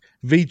kick,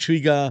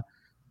 V-trigger,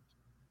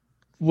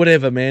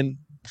 whatever, man.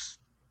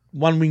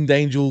 One-winged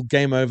angel,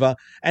 game over.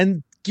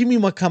 And give me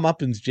my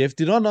comeuppance, Jeff.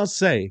 Did I not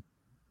say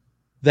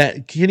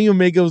that Kenny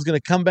Omega was going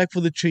to come back for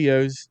the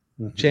Trios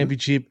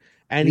Championship,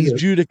 and he's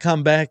due to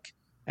come back,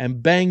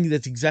 and bang,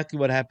 that's exactly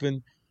what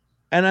happened.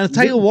 And I'll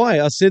tell you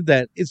why I said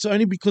that. It's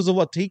only because of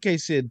what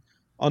TK said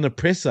on a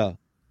presser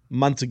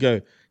months ago.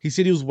 He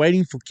said he was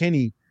waiting for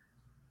Kenny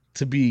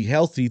to be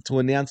healthy to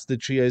announce the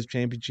Trios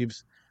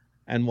Championships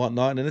and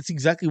whatnot, and that's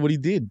exactly what he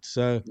did.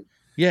 So,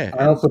 yeah.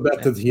 I also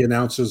bet that he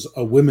announces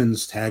a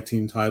women's tag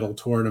team title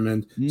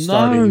tournament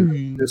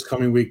starting this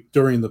coming week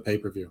during the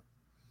pay-per-view.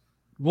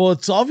 Well,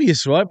 it's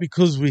obvious, right?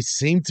 Because we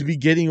seem to be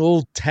getting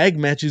all tag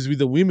matches with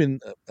the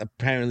women,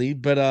 apparently.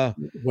 But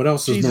What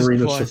else is Jesus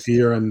Marina Christ.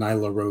 Shafir and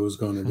Nyla Rose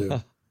going to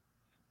do?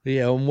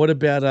 Yeah, and what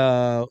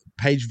about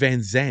Paige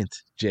Van Zant,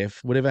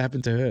 Jeff? Whatever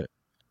happened to her?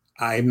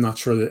 I'm not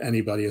sure that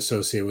anybody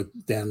associated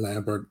with Dan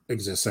Lambert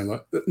exists.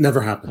 It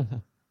never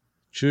happened.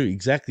 True,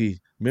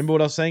 exactly. Remember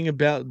what I was saying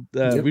about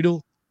Yep.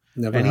 Riddle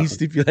Never and his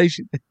happened.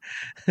 stipulation?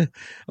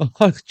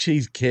 Oh,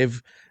 jeez,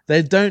 Kev.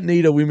 They don't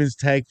need a women's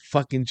tag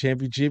fucking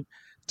championship.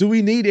 Do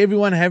we need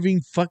everyone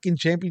having fucking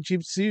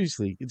championships?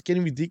 Seriously, it's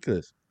getting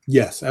ridiculous.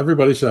 Yes,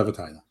 everybody should have a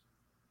title.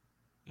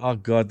 Oh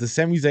God, does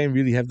Sami Zayn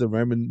really have the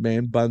Roman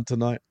man bun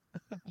tonight?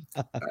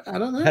 I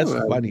don't know. That's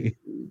funny.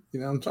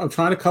 I'm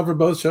trying to cover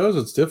both shows.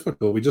 It's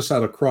difficult. We just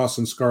had a Cross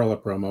and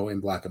Scarlet promo in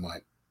black and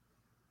white.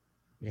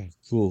 Yeah,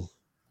 cool.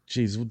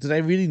 Jeez, do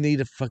they really need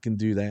to fucking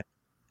do that?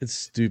 It's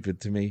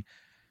stupid to me.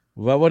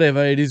 Well,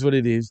 whatever. It is what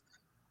it is.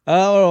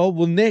 Well,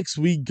 next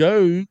we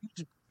go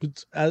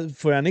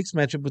for our next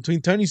matchup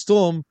between Tony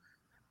Storm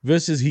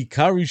versus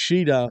Hikaru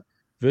Shida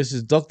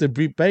versus Dr.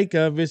 Britt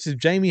Baker versus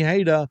Jamie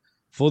Hayter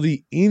for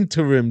the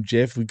interim,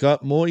 Jeff. We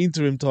got more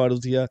interim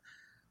titles here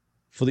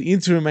for the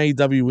interim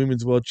AEW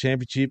Women's World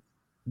Championship.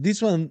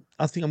 This one,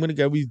 I think I'm going to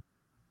go with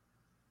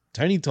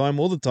Tony Time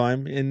all the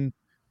time and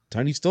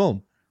Tony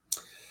Storm.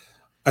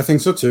 I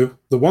think so too.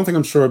 The one thing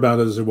I'm sure about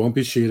is it won't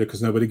be Shida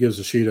because nobody gives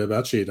a Shida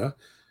about Shida.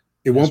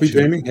 It won't be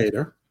Jamie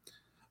Hayter.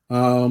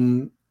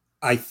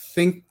 I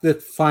think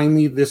that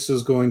finally this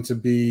is going to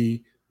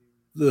be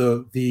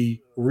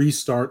the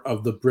restart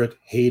of the Britt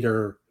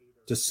Hayter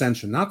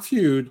dissension, not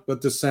feud,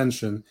 but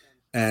dissension,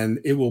 and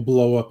it will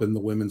blow up in the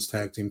women's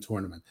tag team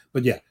tournament.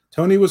 But yeah,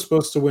 Tony was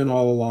supposed to win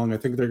all along. I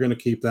think they're going to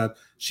keep that.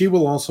 She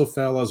will also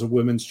fail as a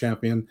women's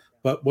champion,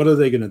 but what are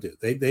they going to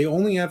do? They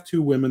only have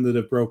two women that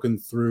have broken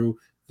through.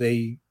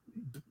 They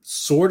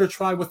sort of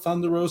try with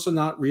Thunder Rosa,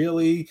 not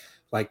really.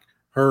 Like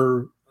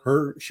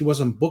she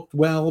wasn't booked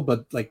well,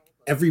 but like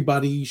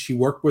everybody she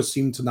worked with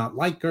seemed to not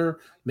like her.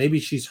 Maybe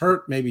she's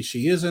hurt, maybe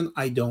she isn't.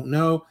 I don't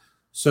know.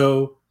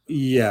 So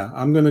yeah,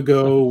 I'm gonna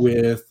go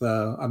with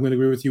I'm gonna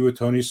agree with you with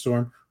Tony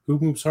Storm. Who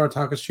moves hard,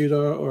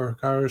 Takashita or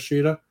Hikaru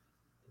Shida?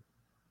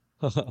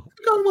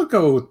 I'm gonna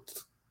go with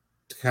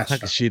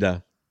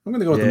Takashita. I'm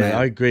gonna go with the man.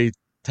 I agree.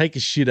 Take a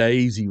Shida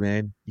easy,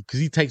 man, because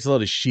he takes a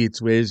lot of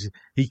shits, whereas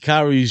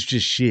Hikaru is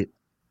just shit.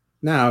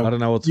 Now, I don't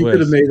know what's you worse.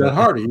 could have made that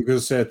harder. You could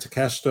have said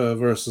Takeshita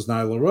versus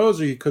Nyla Rose,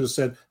 or you could have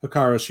said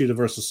Hikaru Shida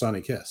versus Sonny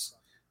Kiss.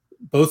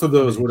 Both of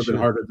those would have been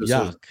harder to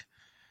Yuck.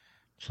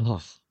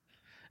 Oh.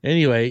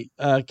 Anyway,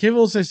 Kev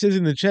also says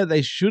in the chat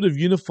they should have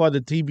unified the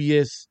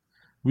TBS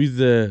with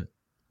the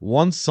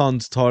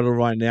Wanson's title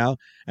right now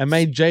and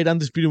made Jade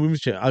Undisputed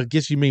Women's Champion. I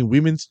guess you mean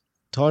women's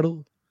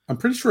title? I'm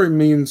pretty sure it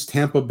means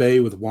Tampa Bay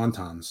with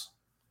wontons.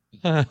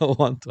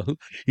 Wonton.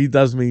 He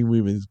does mean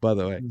women's, by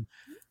the way.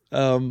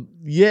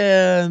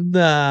 Yeah,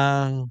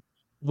 nah.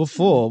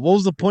 Before, what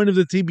was the point of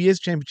the TBS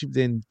championship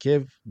then,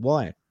 Kev?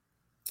 Why?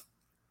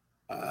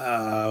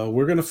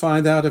 We're going to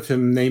find out if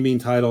him naming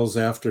titles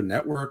after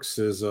networks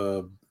is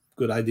a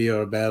good idea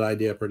or a bad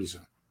idea pretty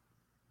soon.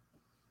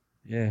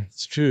 Yeah,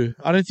 it's true.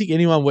 I don't think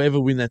anyone will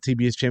ever win that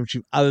TBS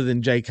championship other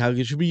than Jake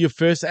Hager. It should be your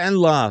first and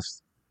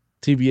last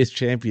TBS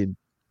champion.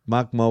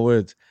 Mark my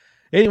words.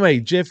 Anyway,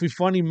 Jeff, we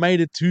finally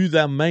made it to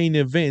the main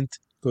event.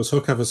 Does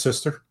Hook have a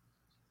sister?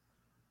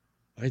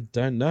 I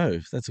don't know.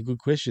 That's a good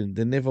question.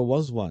 There never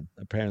was one,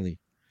 apparently.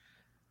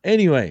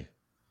 Anyway,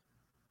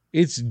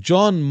 it's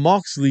John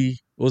Moxley,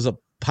 was a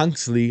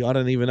Punksley, I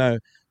don't even know,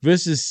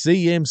 versus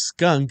CM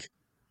Skunk,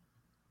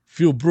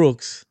 Phil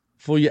Brooks,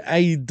 for your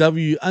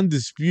AEW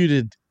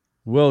Undisputed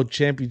World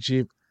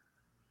Championship.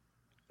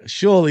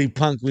 Surely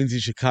Punk wins in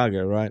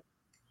Chicago, right?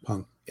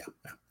 Punk, yeah.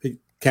 He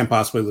can't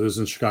possibly lose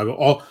in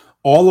Chicago.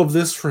 All of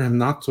this for him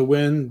not to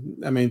win.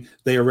 I mean,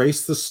 they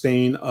erased the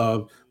stain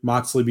of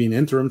Moxley being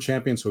interim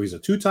champion, so he's a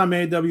two-time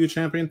AEW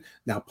champion.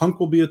 Now Punk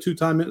will be a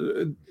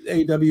two-time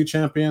AEW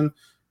champion.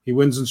 He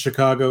wins in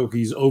Chicago.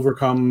 He's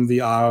overcome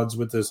the odds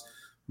with this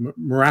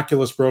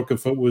miraculous broken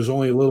foot. Was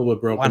only a little bit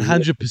broken.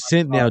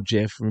 100% now,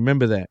 Jeff.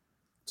 Remember that.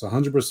 It's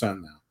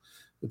 100% now.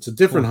 It's a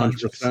different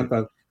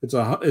 100%. It's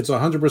 100%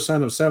 of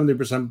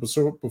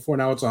 70% before.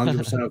 Now it's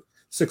 100% of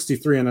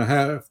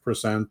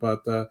 63.5%.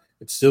 But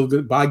it's still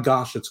good. By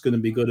gosh, it's going to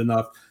be good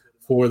enough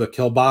for the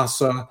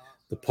kielbasa,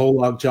 the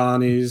Pollock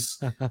Johnnies,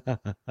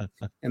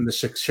 and the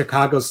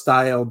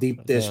Chicago-style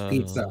deep dish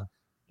pizza.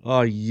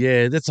 Oh,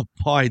 yeah. That's a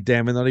pie,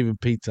 damn it. Not even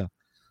pizza.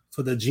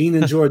 For the Gene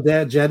and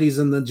Jordan Jetties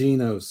and the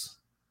Genos.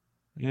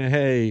 Yeah,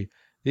 hey.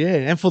 Yeah,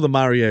 and for the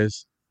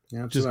Marios.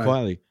 Yeah, just right.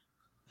 quietly.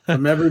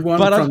 From everyone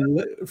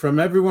from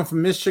everyone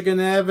from Michigan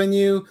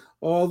Avenue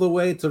all the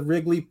way to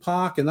Wrigley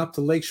Park and up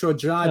to Lakeshore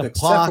Drive,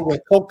 except for where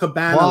Colt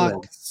Cabana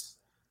lives.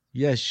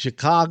 Yes,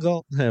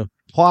 Chicago,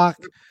 Park.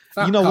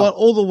 You know Park. what?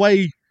 All the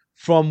way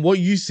from what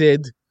you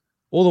said,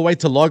 all the way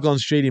to Logon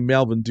Street in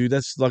Melbourne, dude.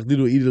 That's like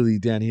Little Italy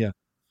down here.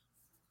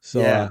 So,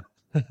 yeah.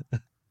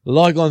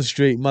 Logon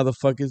Street,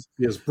 motherfuckers.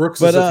 Yes,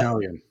 Brooks is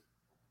Italian.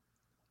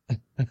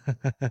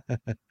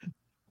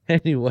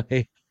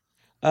 Anyway,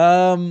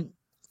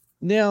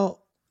 now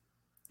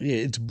Yeah,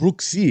 it's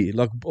Brooksy,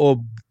 like, or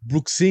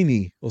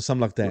Brooksini or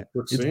something like that.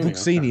 It's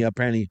Brooksini, okay.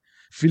 apparently.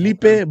 Felipe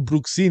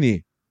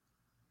Brooksini.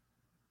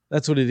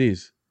 That's what it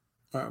is.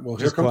 All right, well,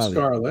 Just here comes quietly.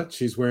 Scarlett.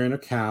 She's wearing a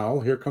cowl.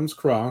 Here comes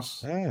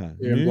Cross. Ah,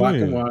 Here in black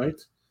and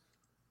white.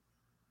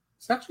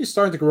 It's actually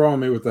starting to grow on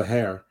me with the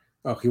hair.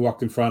 Oh, he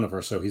walked in front of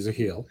her, so he's a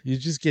heel. You're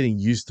just getting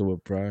used to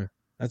it, bro.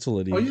 That's all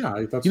it is. Oh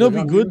yeah, that's You know, what be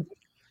I'm good. doing.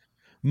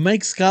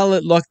 Make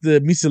Scarlett like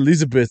the Miss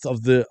Elizabeth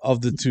of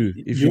the two,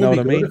 if you know would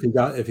what I be mean.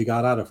 good if he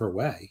got out of her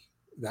way.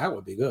 That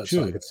would be good.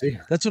 So I Sure. could see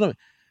her. That's what I mean.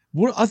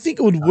 Well, I think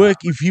it would work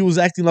if he was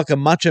acting like a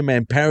macho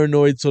man,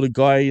 paranoid sort of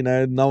guy. You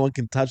know, no one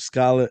can touch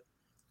Scarlett.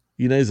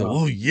 You know, he's like,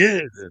 oh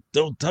yeah,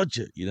 don't touch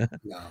it. You know,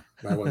 No,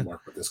 that wouldn't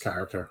work with this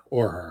character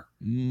or her.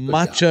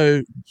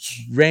 macho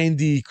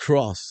Randy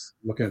Cross.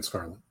 Look at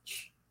Scarlett.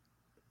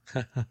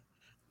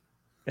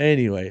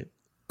 Anyway,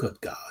 Good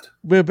God.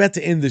 we're about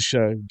to end the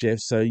show, Jeff.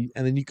 So, and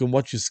then you can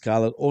watch your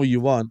Scarlett all you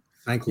want.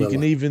 Thank You Lila.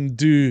 can even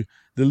do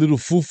the little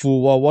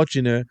fufu while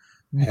watching her.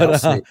 Hell,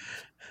 But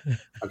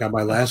I got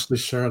my Lashley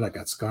shirt. I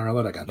got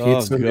Scarlett. I got Oh,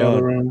 pizza in the God.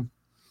 other room.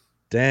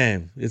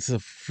 damn, it's a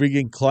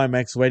friggin'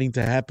 climax waiting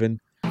to happen.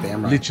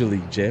 Damn right.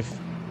 Literally, Jeff.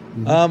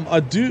 Mhm. I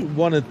do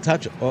want to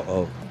touch.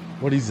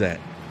 What is that?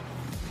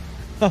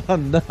 Oh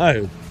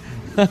no!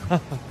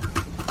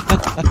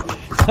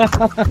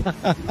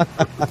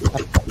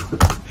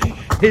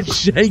 It's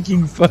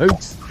shaking,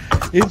 folks.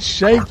 It's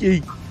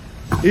shaking.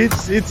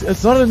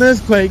 It's not an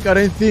earthquake. I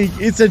don't think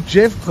it's a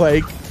Jeff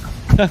quake.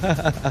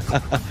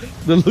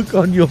 The look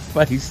on your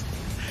face.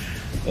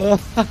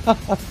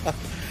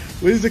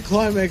 Where's the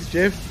climax,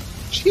 Jeff?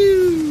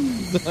 Chew.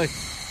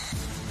 Nice.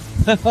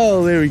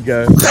 Oh, there we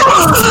go.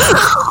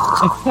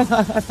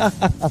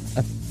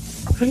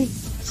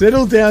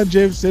 Settle down,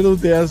 Jeff. Settle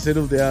down.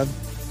 Settle down.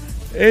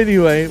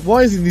 Anyway,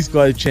 why isn't this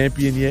guy a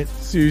champion yet?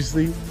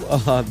 Seriously?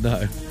 Oh,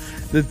 no.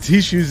 The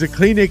tissues, the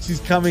Kleenex is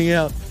coming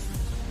out.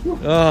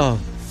 Oh,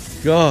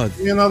 God.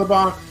 Give me another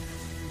box.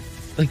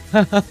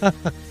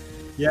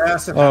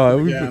 Yes, it All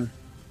happened right, again.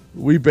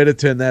 we better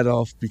turn that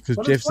off because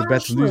But Jeff's it's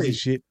about to lose Lashley. his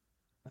shit.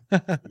 You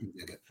can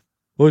dig it.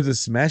 Or is it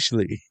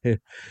Smashly?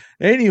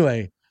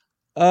 Anyway,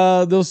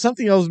 there was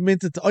something I was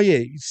meant to. Oh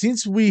yeah,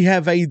 since we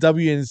have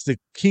AEW and it's the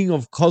king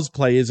of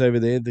cosplayers over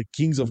there, the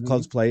kings of Mhm.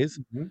 cosplayers.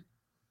 Mhm.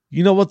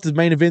 You know what the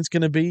main event's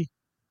going to be?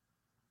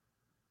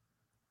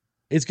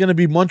 It's going to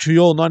be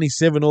Montreal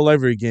 '97 all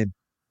over again.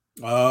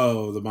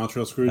 Oh, the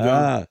Montreal Screwjob.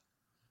 Ah,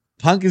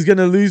 Punk is going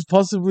to lose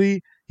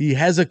possibly. He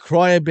has a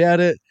cry about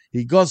it.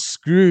 He got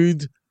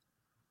screwed.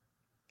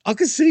 I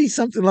could see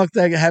something like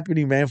that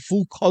happening, man.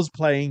 Full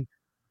cosplaying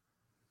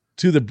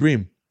to the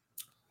brim.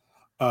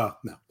 No,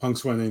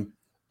 Punk's winning.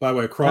 By the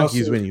way, Cross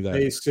is is winning, though.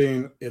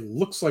 facing. It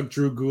looks like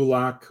Drew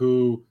Gulak,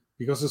 who,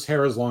 because his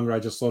hair is longer, I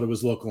just thought it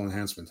was local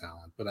enhancement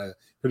talent, but I'm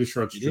pretty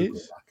sure it's Drew It Gulak.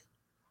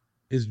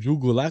 is? Is Drew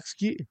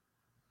Gulakski?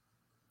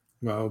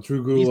 Well,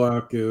 Drew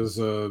Gulak is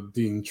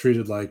being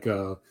treated like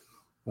a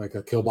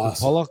kielbasa.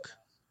 Pollock?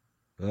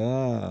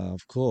 Ah,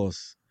 of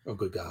course. Oh,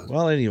 good God.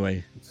 Well,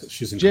 anyway,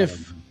 She's in Jeff.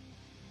 Colorado.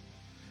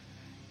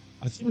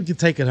 I think we can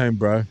take it home,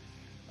 bro.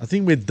 I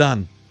think we're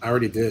done. I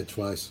already did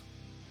twice.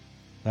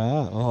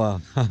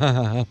 Oh,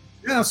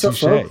 Yeah, so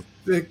Touche. folks,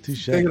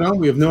 Touche. take it on.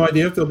 We have no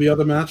idea if there'll be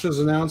other matches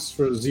announced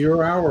for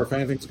 0 Hour or if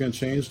anything's going to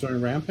change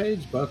during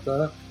Rampage, but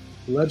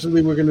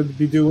allegedly we're going to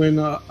be doing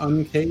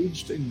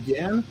Uncaged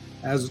again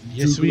as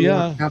Yes, Drew we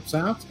Gulak are. caps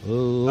out.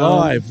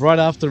 live right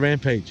after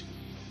Rampage.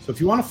 So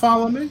if you want to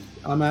follow me,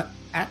 I'm at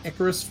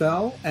Icarus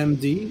Fell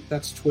MD.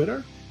 That's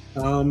Twitter.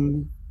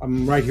 I'm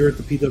right here at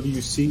the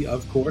PWC,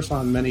 of course,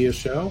 on many a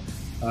show.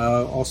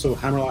 Also,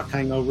 Hammerlock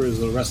Hangover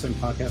is a wrestling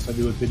podcast I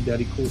do with Big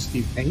Daddy Cool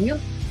Steve Pena.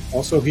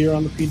 Also here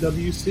on the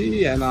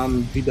PWC and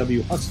on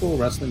PW Hustle,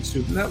 Wrestling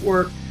Soup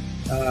Network,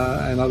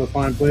 and other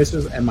fine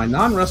places. And my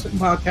non-wrestling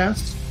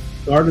podcasts,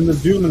 Garden of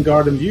Doom and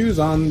Garden Views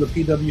on the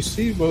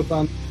PWC, both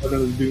on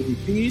Garden of Doom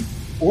feed.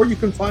 Or you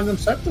can find them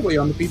separately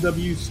on the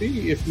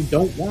PWC if you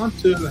don't want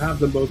to have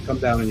them both come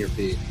down in your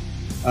feed.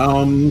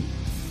 And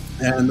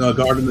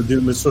Garden of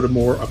Doom is sort of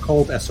more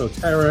occult,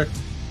 esoteric,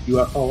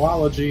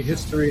 UFOlogy,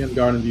 history, and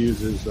Garden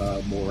Views is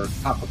more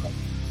topical.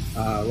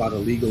 A lot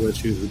of legal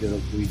issues.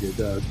 We did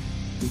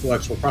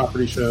intellectual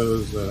property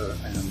shows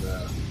and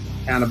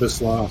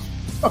cannabis law,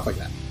 stuff like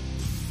that.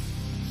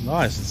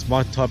 Nice. It's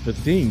my type of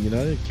thing, you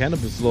know,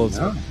 cannabis laws.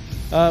 Yeah.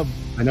 Uh,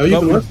 I know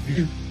you've but been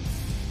we-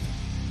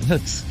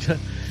 listening.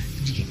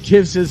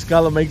 Kev says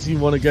Scarlett makes me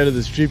want to go to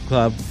the strip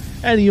club.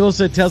 And he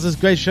also tells us,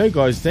 great show,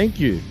 guys. Thank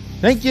you.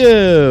 Thank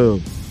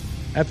you.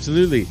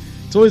 Absolutely.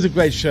 It's always a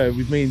great show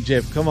with me and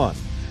Jeff. Come on.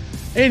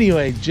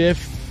 Anyway,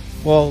 Jeff,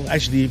 well,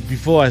 actually,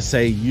 before I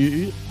say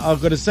you,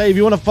 I've got to say, if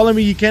you want to follow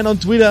me, you can on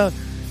Twitter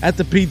at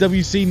the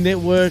PWC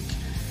Network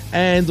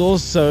and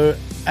also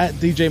at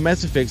DJ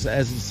Mass Effects,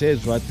 as it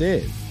says right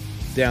there,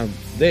 down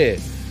there.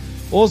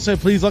 Also,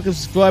 please like and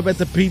subscribe at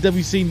the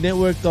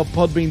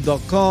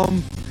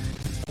pwcnetwork.podbean.com.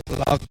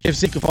 Like Jeff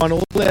said, you can find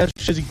all our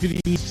shows, including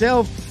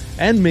himself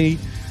and me.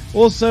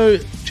 Also,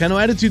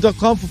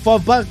 channelattitude.com for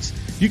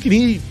 $5. You can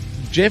hear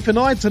Jeff and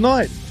I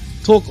tonight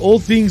talk all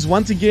things,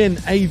 once again,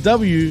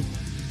 AEW.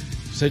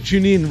 So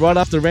tune in right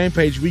after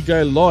Rampage. We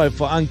go live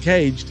for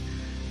Uncaged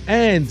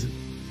and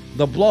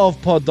the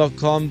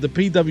blowoffpod.com, the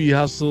PW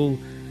Hustle,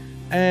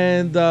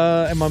 and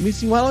am I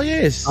missing one? Oh,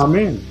 yes.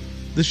 Amen.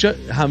 The show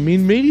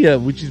Hamin Media,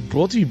 which is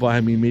brought to you by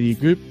Hamin Media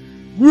Group,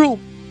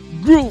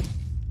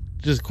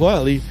 just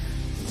quietly.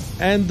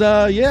 And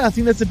yeah, I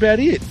think that's about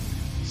it.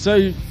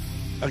 So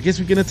I guess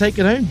we're going to take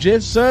it home,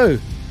 Jeff. So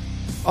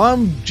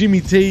I'm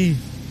Jimmy T.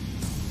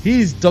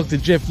 Here's Dr.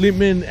 Jeff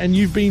Lippman, and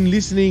you've been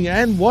listening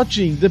and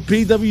watching the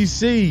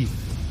PWC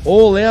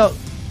All Out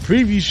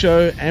preview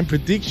show and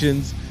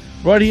predictions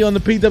right here on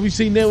the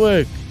PWC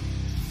network.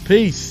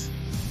 Peace.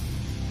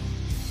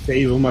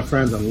 Stay evil, my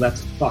friends, and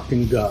let's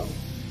fucking go.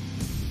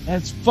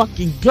 Let's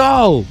fucking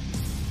go.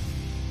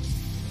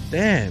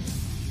 Damn.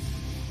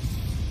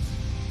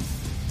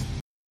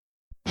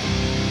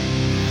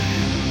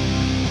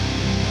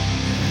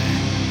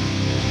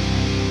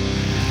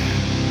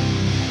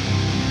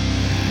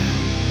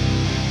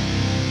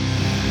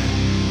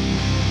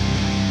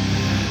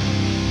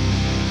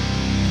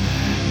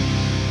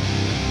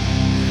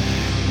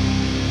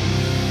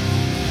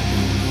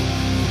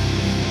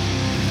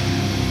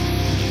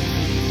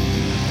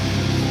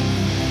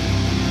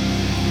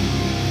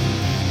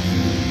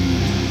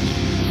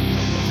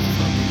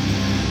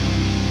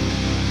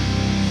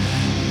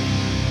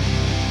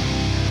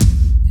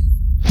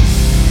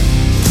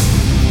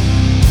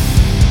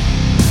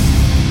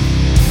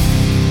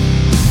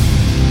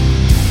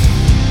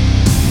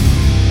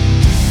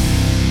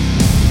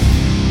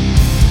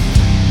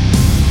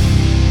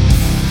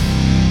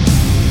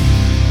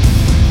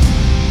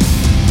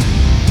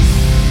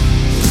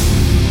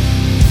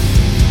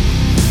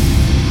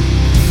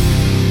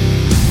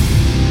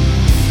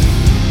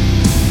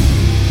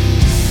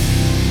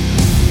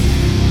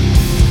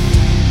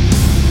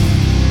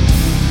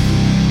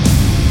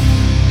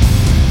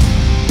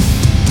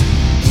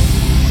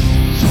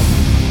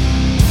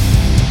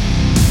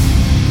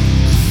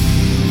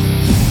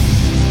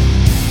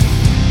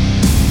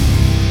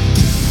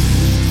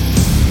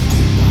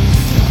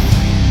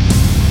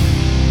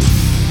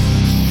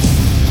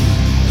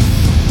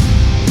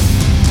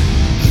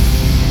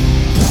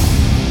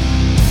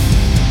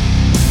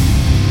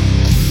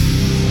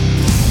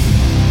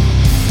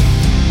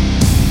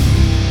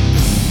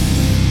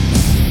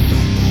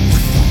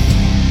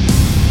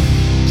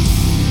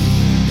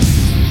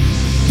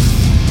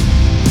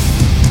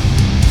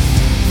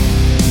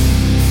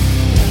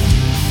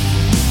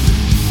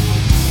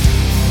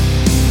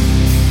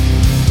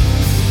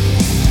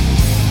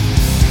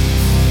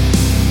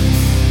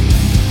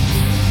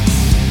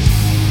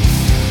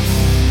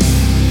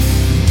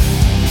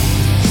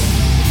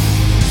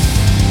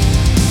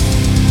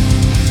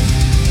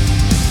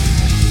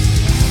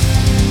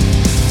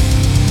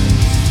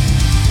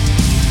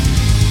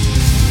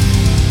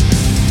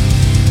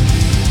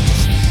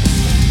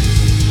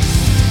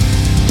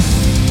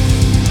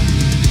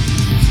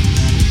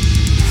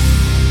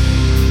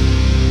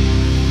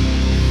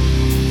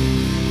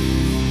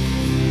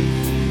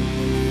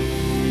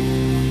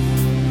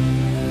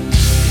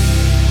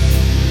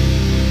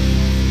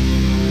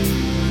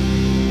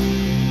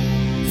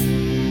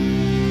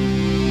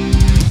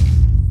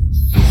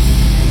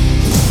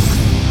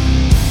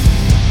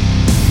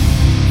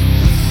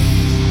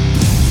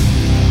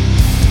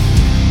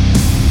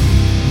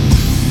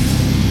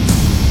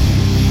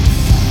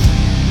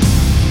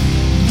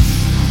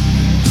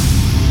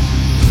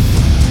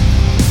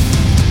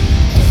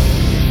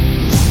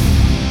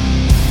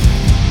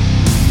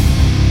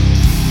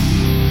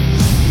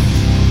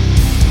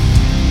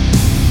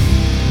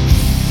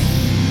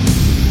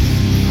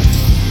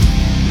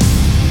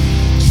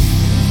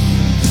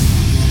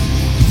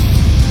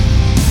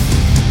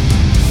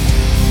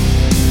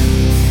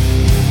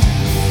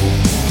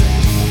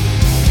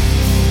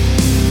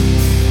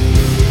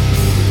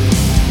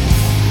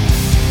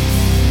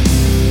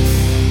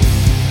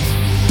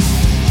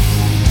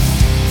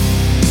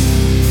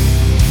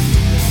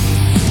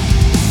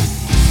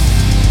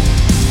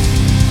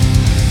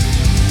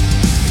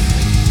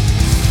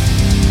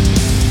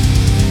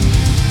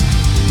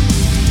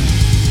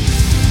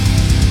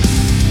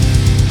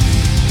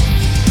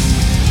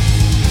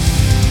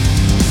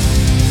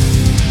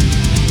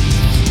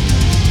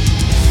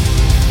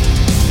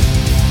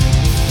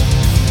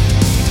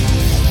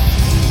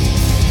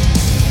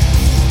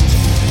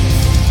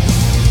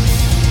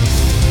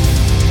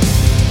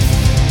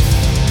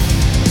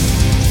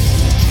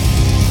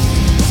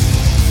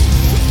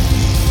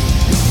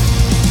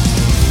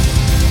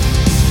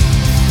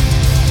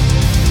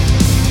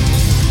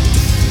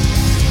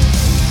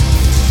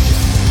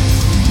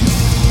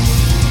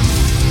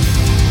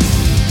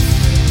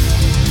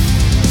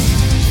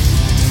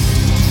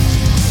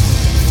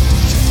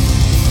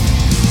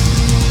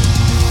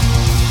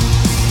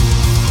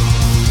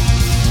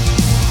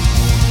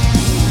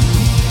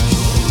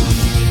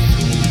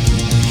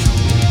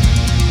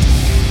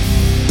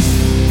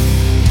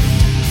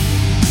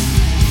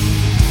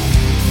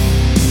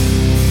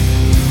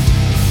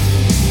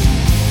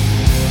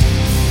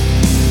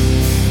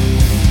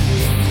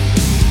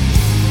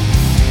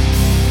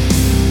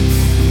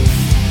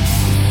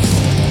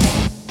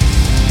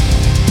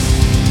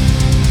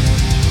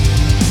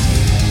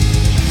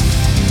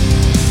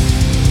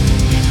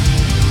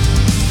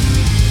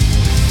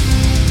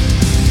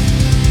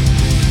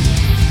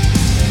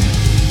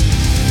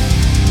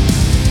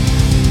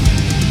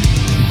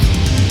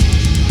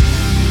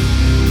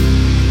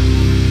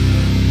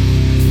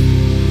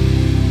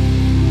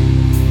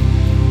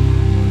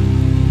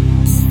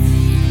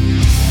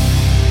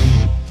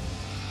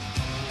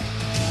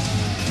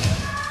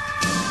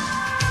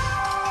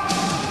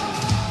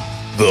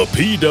 The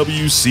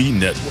PWC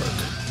Network.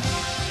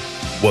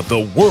 What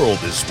the world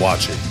is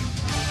watching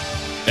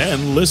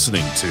and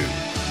listening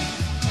to.